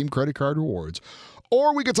it to redeem credit card rewards,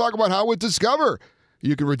 or we could talk about how with Discover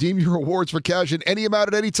you can redeem your rewards for cash in any amount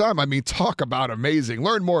at any time. I mean, talk about amazing.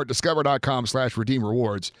 Learn more at discover.com/redeem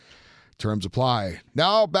rewards. Terms apply.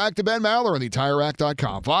 Now back to Ben Maller on the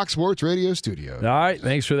TireRack.com Fox Sports Radio studio. All right,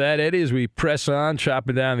 thanks for that, Eddie. As we press on,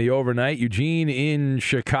 chopping down the overnight, Eugene in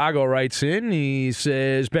Chicago writes in. He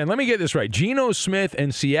says, Ben, let me get this right. Geno Smith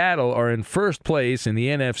and Seattle are in first place in the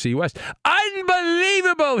NFC West.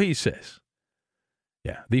 Unbelievable, he says.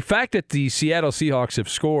 Yeah, the fact that the Seattle Seahawks have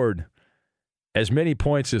scored as many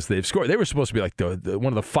points as they've scored, they were supposed to be like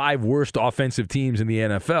one of the 5 worst offensive teams in the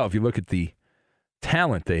NFL if you look at the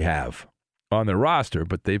talent they have on their roster,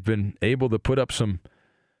 but they've been able to put up some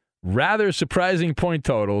rather surprising point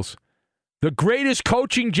totals. The greatest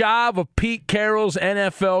coaching job of Pete Carroll's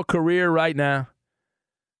NFL career right now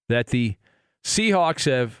that the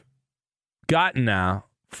Seahawks have gotten now.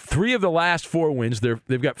 3 of the last 4 wins.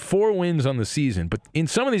 They've got 4 wins on the season, but in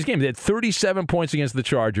some of these games, they had 37 points against the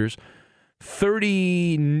Chargers,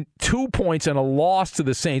 32 points and a loss to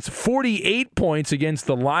the Saints, 48 points against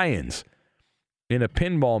the Lions in a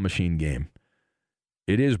pinball machine game.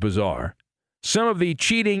 It is bizarre. Some of the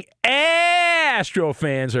cheating Astro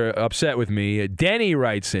fans are upset with me. Denny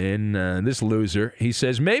writes in, this loser. He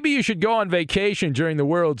says, maybe you should go on vacation during the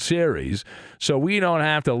World Series so we don't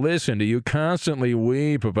have to listen to you constantly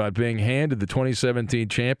weep about being handed the 2017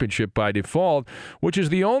 championship by default, which is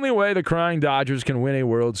the only way the crying Dodgers can win a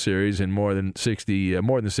World Series in more than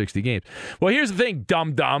 60 games. Well, here's the thing,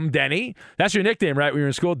 Dum Dum Denny. That's your nickname, right? When you were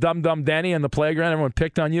in school, Dum Dum Denny on the playground. Everyone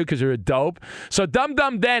picked on you because you're a dope. So Dum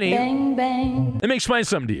Dum Denny. Bang, bang. Let me explain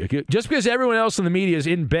something to you. Just because everyone else else in the media is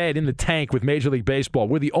in bed, in the tank with Major League Baseball.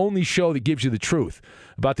 We're the only show that gives you the truth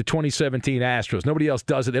about the 2017 Astros. Nobody else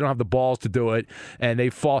does it. They don't have the balls to do it, and they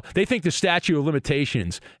think the statute of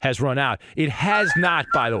limitations has run out. It has not,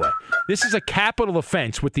 by the way. This is a capital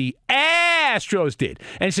offense what the Astros did.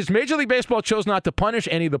 And since Major League Baseball chose not to punish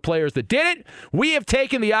any of the players that did it, we have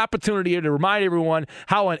taken the opportunity to remind everyone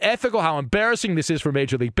how unethical, how embarrassing this is for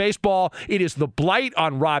Major League Baseball. It is the blight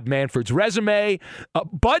on Rob Manfred's resume.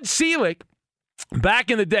 Bud Selig,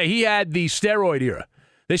 back in the day, he had the steroid era.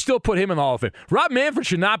 They still put him in the Hall of Fame. Rob Manfred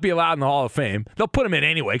should not be allowed in the Hall of Fame. They'll put him in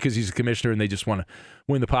anyway because he's a commissioner and they just want to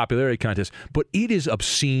win the popularity contest. But it is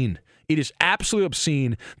obscene. It is absolutely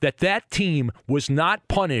obscene that that team was not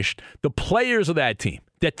punished, the players of that team,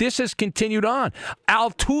 that this has continued on.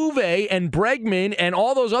 Altuve and Bregman and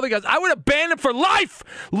all those other guys, I would have banned them for life.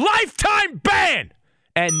 Lifetime ban.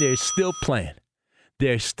 And they're still playing.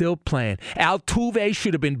 They're still playing. Altuve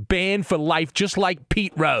should have been banned for life just like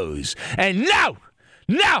Pete Rose. And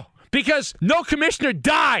no, because no commissioner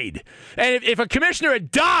died. And if a commissioner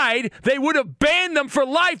had died, they would have banned them for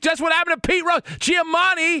life. That's what happened to Pete Rose.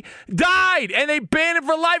 Giamatti died, and they banned him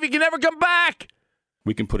for life. He can never come back.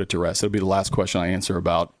 We can put it to rest. It'll be the last question I answer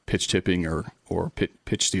about pitch tipping or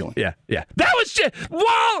pitch stealing. Yeah. That was just,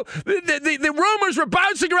 whoa! The rumors were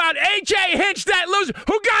bouncing around. A.J. Hinch, that loser,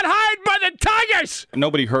 who got hired by the Tigers.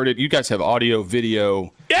 Nobody heard it. You guys have audio,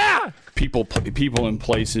 video. Yeah. People in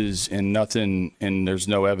places and nothing, and there's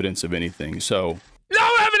no evidence of anything. So no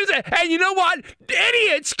evidence. And you know what?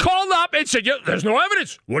 Idiots called up and said, "There's no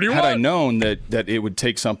evidence. What do you want?" Had I known that it would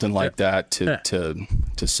take something like that to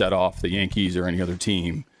set off the Yankees or any other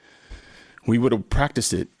team, we would have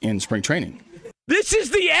practiced it in spring training. This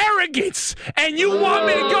is the arrogance, and you want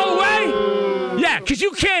me to go away? Yeah, because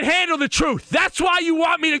you can't handle the truth. That's why you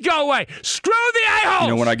want me to go away. Screw the a-holes. You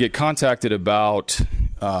know, when I get contacted about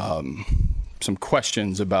some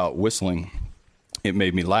questions about whistling, it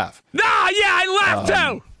made me laugh. I laughed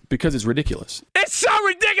too. Because it's ridiculous. It's so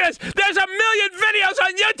ridiculous. There's a million videos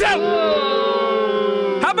on YouTube.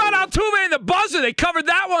 How about Altuve and the buzzer? They covered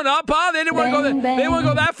that one up, huh? They didn't want to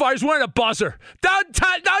go that far. He's wearing a buzzer. Don't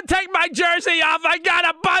take my jersey off. I got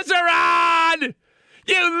a buzzer on.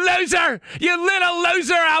 You loser. You little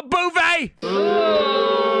loser, Altuve.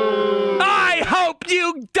 I hope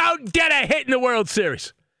you don't get a hit in the World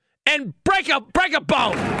Series. And break a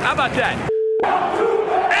bone. How about that?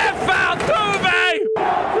 F Altuve!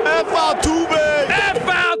 F Altuve! F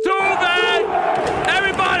Altuve!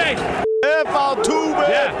 Everybody! F Altuve!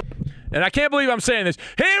 Yeah. And I can't believe I'm saying this.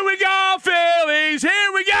 Here we go, Phillies!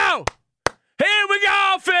 Here we go! Here we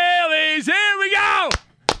go, Phillies! Here we go!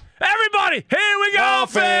 Everybody! Here we go,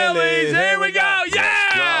 Phillies! Here we go!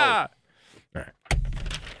 Yeah! All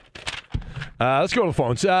right. Let's go to the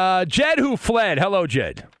phones. Jed who fled. Hello,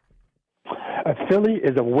 Jed. Philly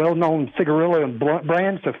is a well-known cigarillo and blunt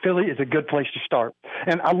brand, so Philly is a good place to start.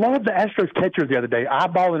 And I love the Astros catcher the other day,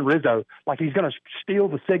 eyeballing Rizzo like he's going to steal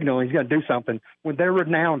the signal and he's going to do something when they're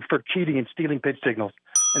renowned for cheating and stealing pitch signals.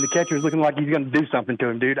 And the catcher's looking like he's going to do something to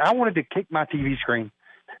him, dude. I wanted to kick my TV screen,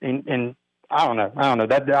 and I don't know.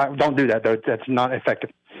 Don't do that, though. That's not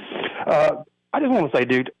effective. I just want to say,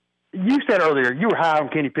 dude, you said earlier you were high on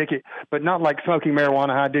Kenny Pickett, but not like smoking marijuana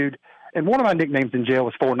high, dude. And one of my nicknames in jail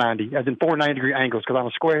was 490, as in 490-degree angles, because I'm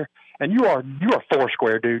a square. And you are four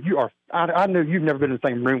square, dude. You are. I know you've never been in the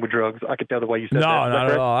same room with drugs. I could tell the way you said that. No,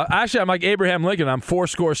 not at all. Actually, I'm like Abraham Lincoln. I'm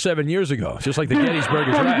 7 years ago, just like the Gettysburg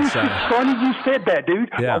Address. Funny you said that, dude.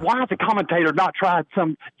 Yeah. Why has the commentator not tried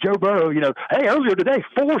some Joe Burrow? Hey, earlier today,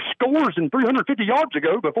 4 scores and 350 yards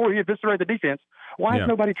ago before he eviscerated the defense. Why has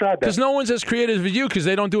nobody tried that? Because no one's as creative as you, because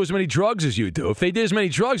they don't do as many drugs as you do. If they did as many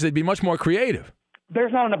drugs, they'd be much more creative.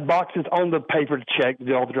 There's not enough boxes on the paper to check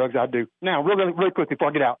all the drugs I do. Now, really quick before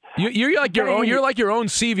I get out. You're like your own. You're like your own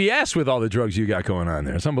CVS with all the drugs you got going on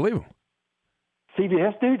there. It's unbelievable.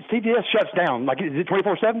 CVS, dude. CVS shuts down. Like, is it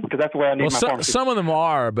 24/7? Because that's the way I need my pharmacy. Some of them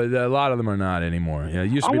are, but a lot of them are not anymore. Yeah,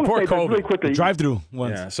 it used to be before COVID. Really quickly, drive-through.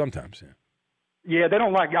 Yeah, sometimes. Yeah. Yeah, they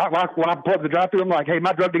don't like when I pull up the drive-thru. I'm like, "Hey,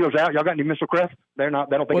 my drug dealer's out. Y'all got any Mr. Crest?" They're not.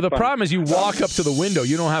 They don't think. Well, the it's problem is you walk up to the window.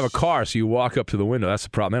 You don't have a car, so you walk up to the window. That's the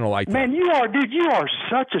problem. They don't like that. Man, you are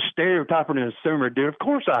such a stereotyper and consumer, dude. Of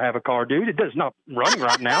course, I have a car, dude. It does not running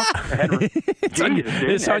right now.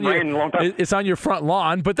 It's on your front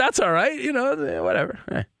lawn, but that's all right. Whatever.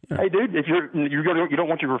 Hey, dude, if you don't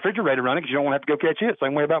want your refrigerator running because you don't want to have to go catch it.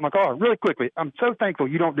 Same way about my car. Really quickly, I'm so thankful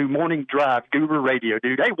you don't do morning drive Guru Radio,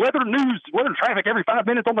 dude. Hey, weather news, weather traffic every 5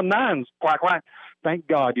 minutes on the nines. Quack. Thank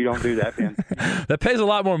God you don't do that, Ben. That pays a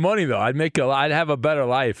lot more money, though. I'd have a better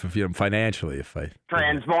life financially if I.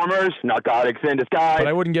 Transformers, narcotics in disguise. But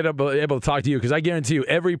I wouldn't get able to talk to you because I guarantee you,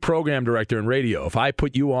 every program director in radio, if I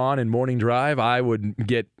put you on in morning drive, I would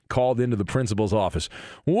get called into the principal's office.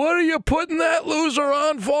 What are you putting that loser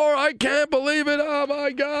on for? I can't believe it. Oh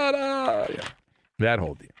my God. Yeah. That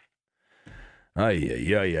whole deal.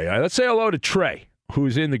 Yeah. Let's say hello to Trey,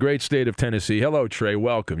 who's in the great state of Tennessee. Hello, Trey.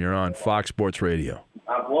 Welcome. You're on Fox Sports Radio.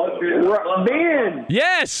 Ben.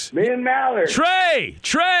 Yes. Ben Maller.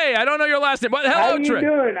 Trey. I don't know your last name, but hello, How you Trey.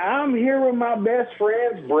 doing? I'm here with my best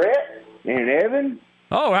friends, Brett and Evan.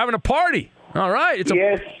 Oh, we're having a party. All right.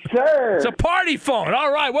 Yes, sir. It's a party phone.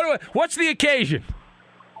 All right. What's the occasion?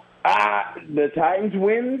 The Titans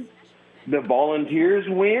win. The Volunteers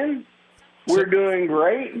win. We're doing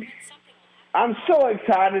great. I'm so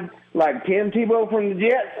excited. Like Tim Tebow from the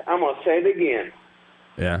Jets, I'm going to say it again.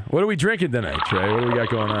 Yeah. What are we drinking tonight, Trey? What do we got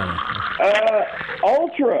going on?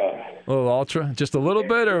 Ultra. A little Ultra? Just a little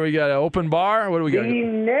bit, or we got an open bar? What do we got? The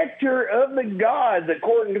nectar of the gods,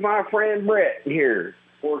 according to my friend Brett here.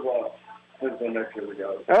 Coors Light.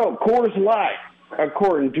 Oh, Coors Light,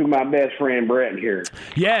 according to my best friend Brett here.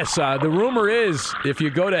 Yes. The rumor is if you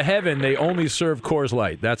go to heaven, they only serve Coors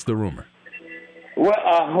Light. That's the rumor. Well,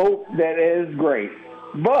 I hope that is great.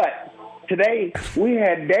 But today we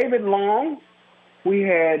had David Long. We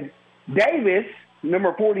had Davis,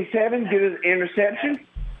 number 47, get an interception.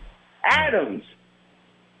 Adams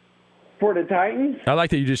for the Titans. I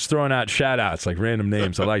like that you're just throwing out shout-outs, like random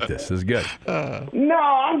names. I like this. This is good. No,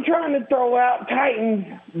 I'm trying to throw out Titans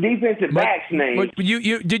defensive backs' names. But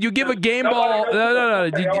did you give a game ball?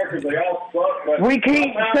 No. We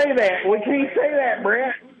can't say that. We can't say that,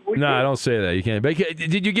 Brent. No, don't say that. You can't. But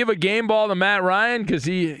did you give a game ball to Matt Ryan? Because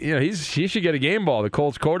he should get a game ball, the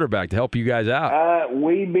Colts quarterback, to help you guys out.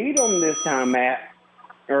 We beat them this time, Matt.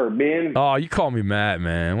 Or Ben. Oh, you call me Matt,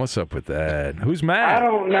 man. What's up with that? Who's Matt? I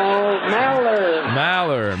don't know.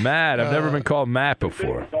 Matt. I've never been called Matt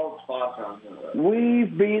before. We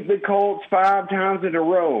beat the Colts 5 times in a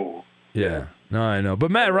row. Yeah. No, I know. But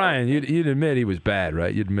Matt Ryan, you'd admit he was bad,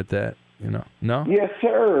 right? You'd admit that? No? Yes,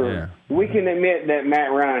 sir. Yeah. We can admit that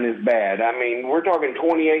Matt Ryan is bad. I mean, we're talking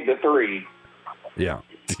 28-3. Yeah.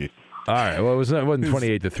 All right. Well, it wasn't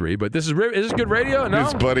 28-3, but is this good radio? No.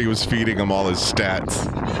 His buddy was feeding him all his stats.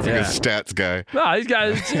 He's like a stats guy. No, these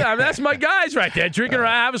guys. That's my guys right there, drinking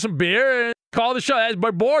around, having some beer, and call the show. That's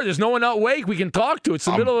my board. There's no one awake we can talk to. It's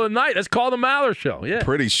the middle of the night. Let's call the Maller Show. Yeah.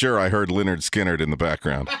 Pretty sure I heard Leonard Skinner in the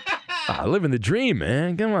background. Living the dream,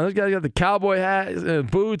 man. Come on, those guys got the cowboy hat,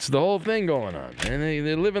 boots, the whole thing going on, man.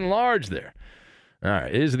 They're living large there. All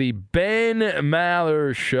right, it is the Ben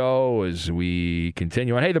Maller Show as we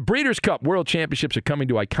continue on. Hey, the Breeders' Cup World Championships are coming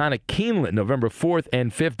to iconic Keeneland November 4th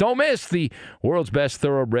and 5th. Don't miss the world's best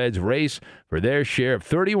thoroughbreds race for their share of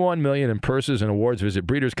 $31 million in purses and awards. Visit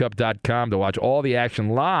breederscup.com to watch all the action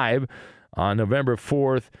live on November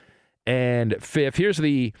 4th and 5th. Here's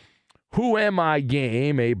the Who Am I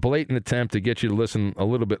game, a blatant attempt to get you to listen a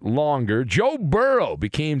little bit longer. Joe Burrow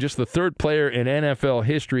became just the third player in NFL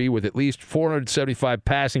history with at least 475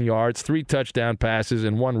 passing yards, 3 touchdown passes,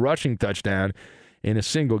 and 1 rushing touchdown in a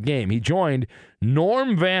single game. He joined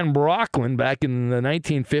Norm Van Brocklin back in the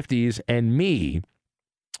 1950s and me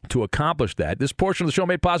to accomplish that. This portion of the show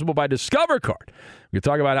made possible by Discover Card. We could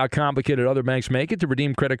talk about how complicated other banks make it to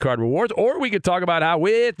redeem credit card rewards, or we could talk about how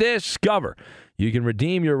with Discover you can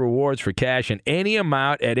redeem your rewards for cash in any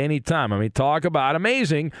amount at any time. I mean, talk about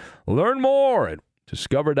amazing. Learn more at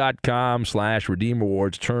discover.com/redeem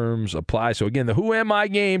rewards. Terms apply. So again, the Who Am I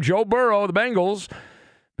game, Joe Burrow, the Bengals,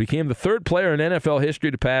 became the third player in NFL history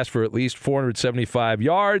to pass for at least 475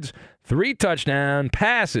 yards, 3 touchdown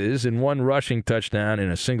passes, and 1 rushing touchdown in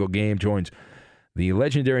a single game. Joins the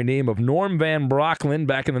legendary name of Norm Van Brocklin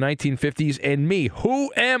back in the 1950s and me.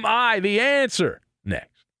 Who am I? The answer. Next.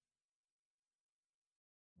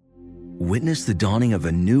 Witness the dawning of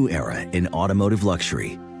a new era in automotive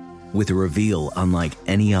luxury with a reveal unlike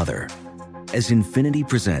any other as Infiniti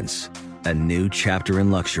presents a new chapter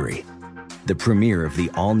in luxury, the premiere of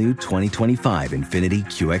the all-new 2025 Infiniti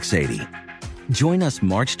QX80. Join us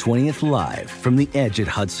March 20th live from the Edge at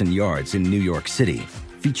Hudson Yards in New York City,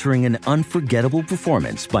 featuring an unforgettable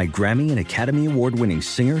performance by Grammy and Academy Award-winning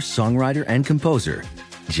singer, songwriter, and composer,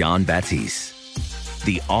 Jon Batiste.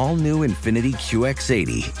 The all-new Infiniti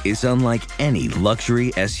QX80 is unlike any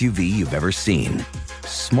luxury SUV you've ever seen.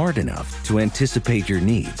 Smart enough to anticipate your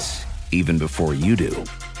needs, even before you do.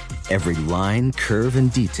 Every line, curve,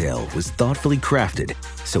 and detail was thoughtfully crafted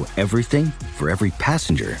so everything for every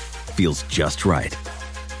passenger feels just right.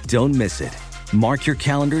 Don't miss it. Mark your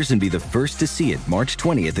calendars and be the first to see it March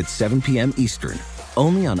 20th at 7 p.m. Eastern,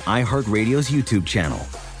 only on iHeartRadio's YouTube channel.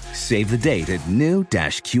 Save the date at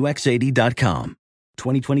new-QX80.com.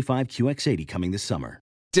 2025 QX80 coming this summer.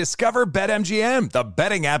 Discover BetMGM, the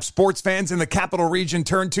betting app sports fans in the capital region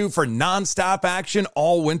turn to for nonstop action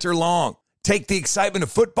all winter long. Take the excitement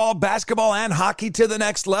of football, basketball, and hockey to the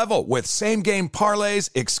next level with same-game parlays,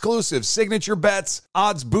 exclusive signature bets,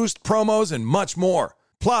 odds boost promos, and much more.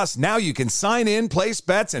 Plus, now you can sign in, place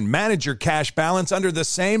bets, and manage your cash balance under the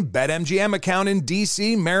same BetMGM account in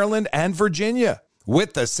D.C., Maryland, and Virginia.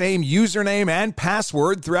 With the same username and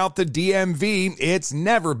password throughout the DMV, it's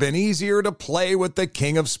never been easier to play with the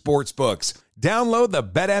king of sportsbooks. Download the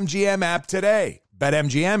BetMGM app today.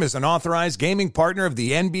 BetMGM is an authorized gaming partner of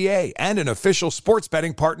the NBA and an official sports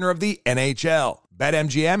betting partner of the NHL.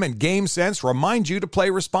 BetMGM and GameSense remind you to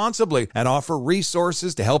play responsibly and offer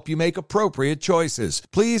resources to help you make appropriate choices.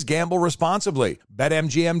 Please gamble responsibly.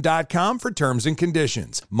 BetMGM.com for terms and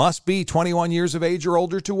conditions. Must be 21 years of age or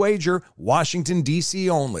older to wager. Washington,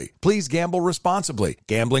 D.C. only. Please gamble responsibly.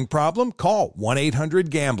 Gambling problem? Call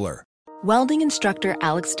 1-800-GAMBLER. Welding instructor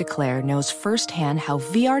Alex DeClaire knows firsthand how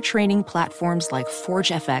VR training platforms like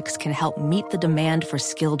ForgeFX can help meet the demand for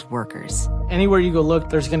skilled workers. Anywhere you go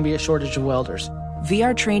look, there's going to be a shortage of welders.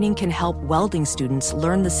 VR training can help welding students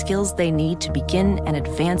learn the skills they need to begin and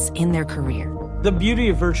advance in their career. The beauty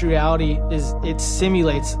of virtual reality is it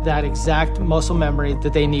simulates that exact muscle memory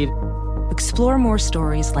that they need. Explore more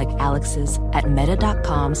stories like Alex's at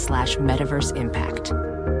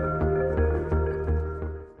meta.com/metaverseimpact.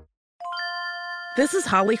 This is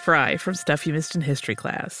Holly Fry from Stuff You Missed in History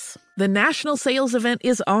Class. The national sales event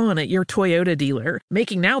is on at your Toyota dealer,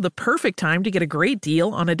 making now the perfect time to get a great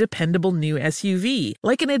deal on a dependable new SUV,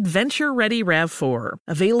 like an adventure-ready RAV4.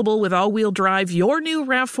 Available with all-wheel drive, your new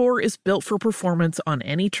RAV4 is built for performance on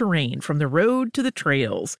any terrain, from the road to the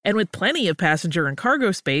trails. And with plenty of passenger and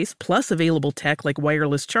cargo space, plus available tech like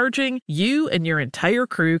wireless charging, you and your entire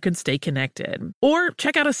crew can stay connected. Or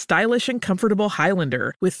check out a stylish and comfortable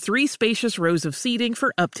Highlander with 3 spacious rows of seating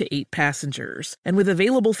for up to 8 passengers. And with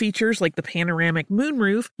available features like the panoramic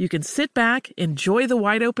moonroof, you can sit back, enjoy the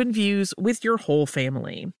wide open views with your whole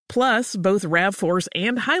family. Plus, both RAV4s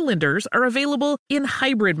and Highlanders are available in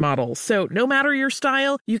hybrid models, so no matter your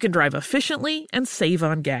style, you can drive efficiently and save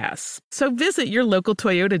on gas. So visit your local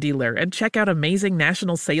Toyota dealer and check out amazing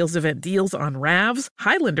national sales event deals on RAVs,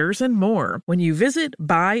 Highlanders, and more when you visit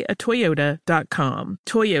buyatoyota.com.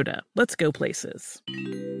 Toyota, let's go places.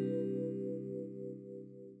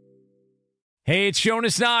 Hey, it's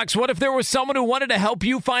Jonas Knox. What if there was someone who wanted to help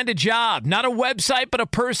you find a job? Not a website, but a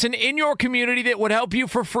person in your community that would help you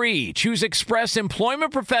for free. Choose Express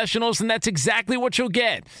Employment Professionals, and that's exactly what you'll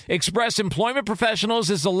get. Express Employment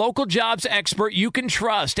Professionals is the local jobs expert you can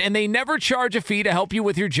trust, and they never charge a fee to help you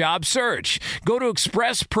with your job search. Go to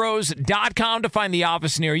expresspros.com to find the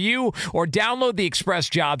office near you, or download the Express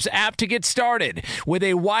Jobs app to get started. With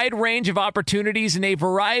a wide range of opportunities in a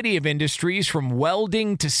variety of industries, from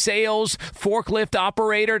welding to sales, forklift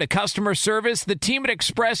operator to customer service, the team at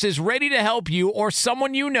Express is ready to help you or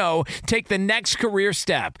someone you know take the next career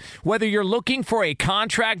step. Whether you're looking for a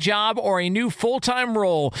contract job or a new full-time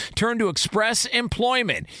role, turn to Express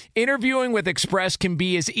Employment. Interviewing with Express can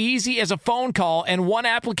be as easy as a phone call, and one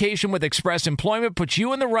application with Express Employment puts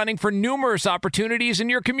you in the running for numerous opportunities in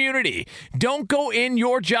your community. Don't go in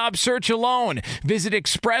your job search alone. Visit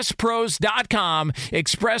expresspros.com,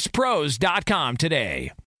 expresspros.com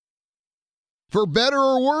today. For better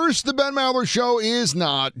or worse, the Ben Maller Show is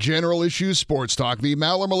not general issues sports talk. The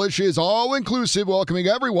Maller Militia is all-inclusive, welcoming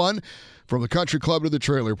everyone from the country club to the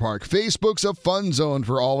trailer park. Facebook's a fun zone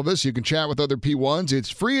for all of us. You can chat with other P1s. It's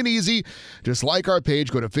free and easy. Just like our page.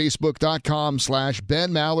 Go to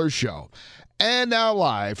facebook.com/Ben Maller Show. And now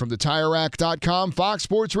live from the TireRack.com Fox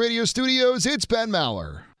Sports Radio studios, it's Ben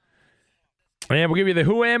Maller. And we'll give you the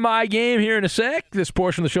Who Am I game here in a sec. This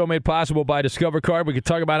portion of the show made possible by Discover Card. We could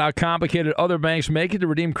talk about how complicated other banks make it to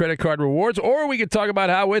redeem credit card rewards, or we could talk about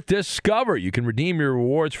how with Discover you can redeem your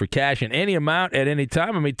rewards for cash in any amount at any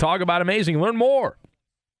time. And we talk about amazing. Learn more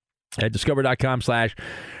at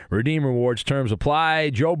discover.com/redeem rewards. Terms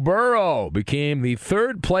apply. Joe Burrow became the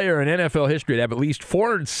 3rd player in NFL history to have at least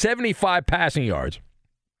 475 passing yards,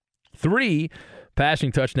 3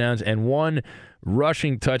 passing touchdowns, and 1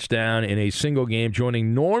 rushing touchdown in a single game,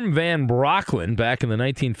 joining Norm Van Brocklin back in the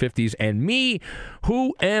 1950s. And me,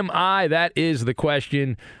 who am I? That is the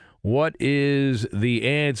question. What is the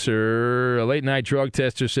answer? A late-night drug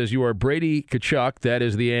tester says you are Brady Tkachuk. That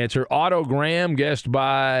is the answer. Autogram, guessed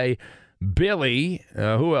by Billy.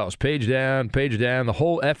 Who else? Page down. The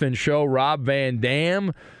whole effing show. Rob Van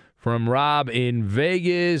Dam from Rob in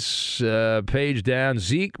Vegas. Page down.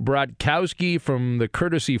 Zeke Bratkowski from the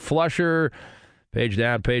Courtesy Flusher. Page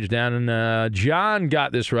down. And John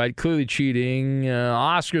got this right. Clearly cheating.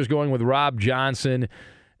 Oscar's going with Rob Johnson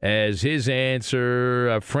as his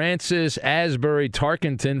answer. Francis Asbury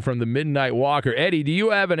Tarkenton from the Midnight Walker. Eddie, do you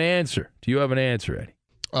have an answer? Eddie?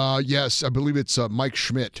 Yes, I believe it's Mike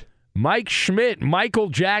Schmidt. Mike Schmidt. Michael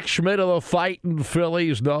Jack Schmidt of the Fighting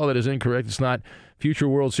Phillies. No, that is incorrect. It's not. Future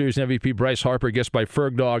World Series MVP Bryce Harper, guessed by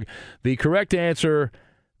Fergdog. The correct answer,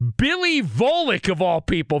 Billy Volek, of all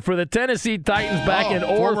people, for the Tennessee Titans back in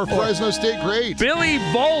former Fresno State great. Billy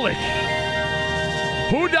Volek.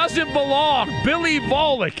 Who doesn't belong? Billy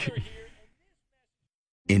Volek.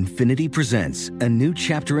 Infiniti presents a new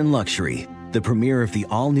chapter in luxury, the premiere of the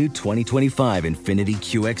all-new 2025 Infiniti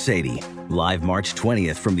QX80, live March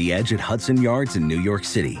 20th from the Edge at Hudson Yards in New York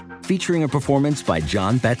City, featuring a performance by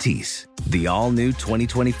John Batiste. The all-new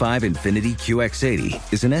 2025 Infiniti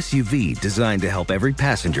QX80 is an SUV designed to help every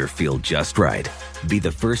passenger feel just right. Be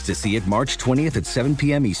the first to see it March 20th at 7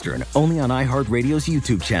 p.m. Eastern, only on iHeartRadio's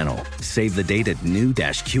YouTube channel. Save the date at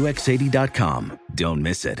new-QX80.com. Don't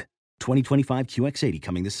miss it. 2025 QX80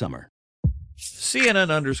 coming this summer.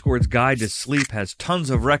 CNN Underscored's Guide to Sleep has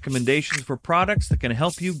tons of recommendations for products that can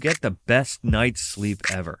help you get the best night's sleep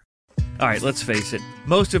ever. All right, let's face it,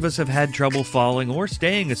 most of us have had trouble falling or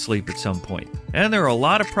staying asleep at some point. And there are a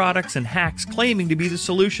lot of products and hacks claiming to be the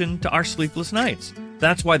solution to our sleepless nights.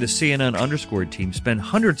 That's why the CNN Underscored team spend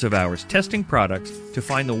hundreds of hours testing products to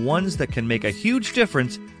find the ones that can make a huge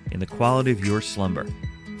difference in the quality of your slumber.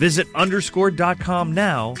 Visit underscored.com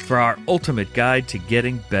now for our ultimate guide to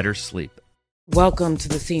getting better sleep. Welcome to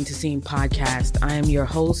the Scene to Scene podcast. I am your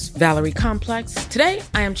host, Valerie Complex. Today,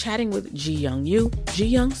 I am chatting with Ji Young Yu. Ji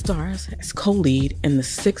Young stars as co-lead in the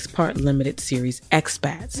 6-part limited series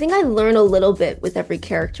Expats. I think I learn a little bit with every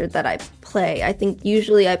character that I play. I think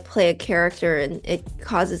usually I play a character and it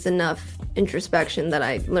causes enough introspection that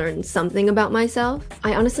I learn something about myself.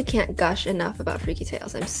 I honestly can't gush enough about Freaky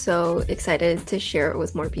Tales. I'm so excited to share it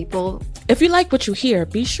with more people. If you like what you hear,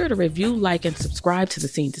 be sure to review, like, and subscribe to the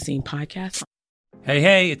Scene to Scene podcast.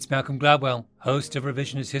 Hey, it's Malcolm Gladwell, host of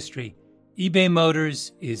Revisionist History. eBay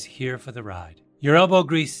Motors is here for the ride. Your elbow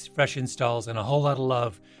grease, fresh installs, and a whole lot of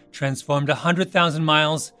love transformed 100,000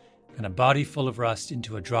 miles and a body full of rust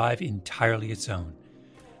into a drive entirely its own.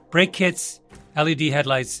 Brake kits, LED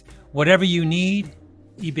headlights, whatever you need,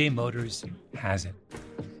 eBay Motors has it.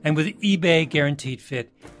 And with eBay Guaranteed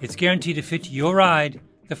Fit, it's guaranteed to fit your ride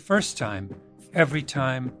the first time, every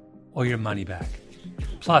time, or your money back.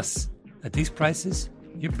 Plus, at these prices,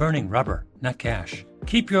 you're burning rubber, not cash.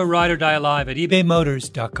 Keep your ride or die alive at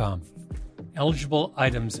ebaymotors.com. Eligible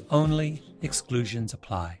items only. Exclusions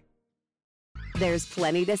apply. There's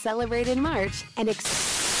plenty to celebrate in March and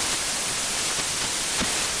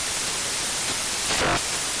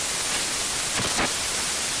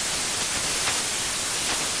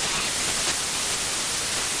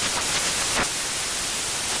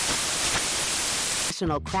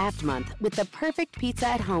Craft Month with the perfect pizza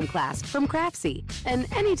at home class from Craftsy.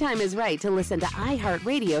 And anytime is right to listen to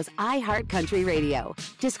iHeartRadio's iHeart Country Radio.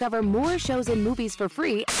 Discover more shows and movies for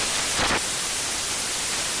free